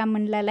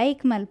ಪ್ರೋಗ್ರಾಮ್ಲ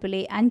ಲೈಕ್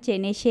ಮಲ್ಪುಲೆ,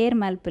 ಅಂಚೆನೆ ಶೇರ್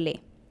ಮಲ್ಪುಲೆ.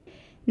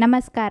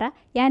 ನಮಸ್ಕಾರ.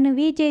 ಯಾನು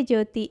ವಿಜೆ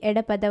ಜ್ಯೋತಿ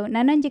ಎಡಪದವು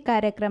ನನೊಂಜಿ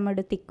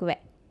ಕಾರ್ಯಕ್ರಮಡು ತಿಕ್ಕುವೆ.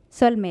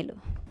 ಸೊಲ್ಮೇಲು.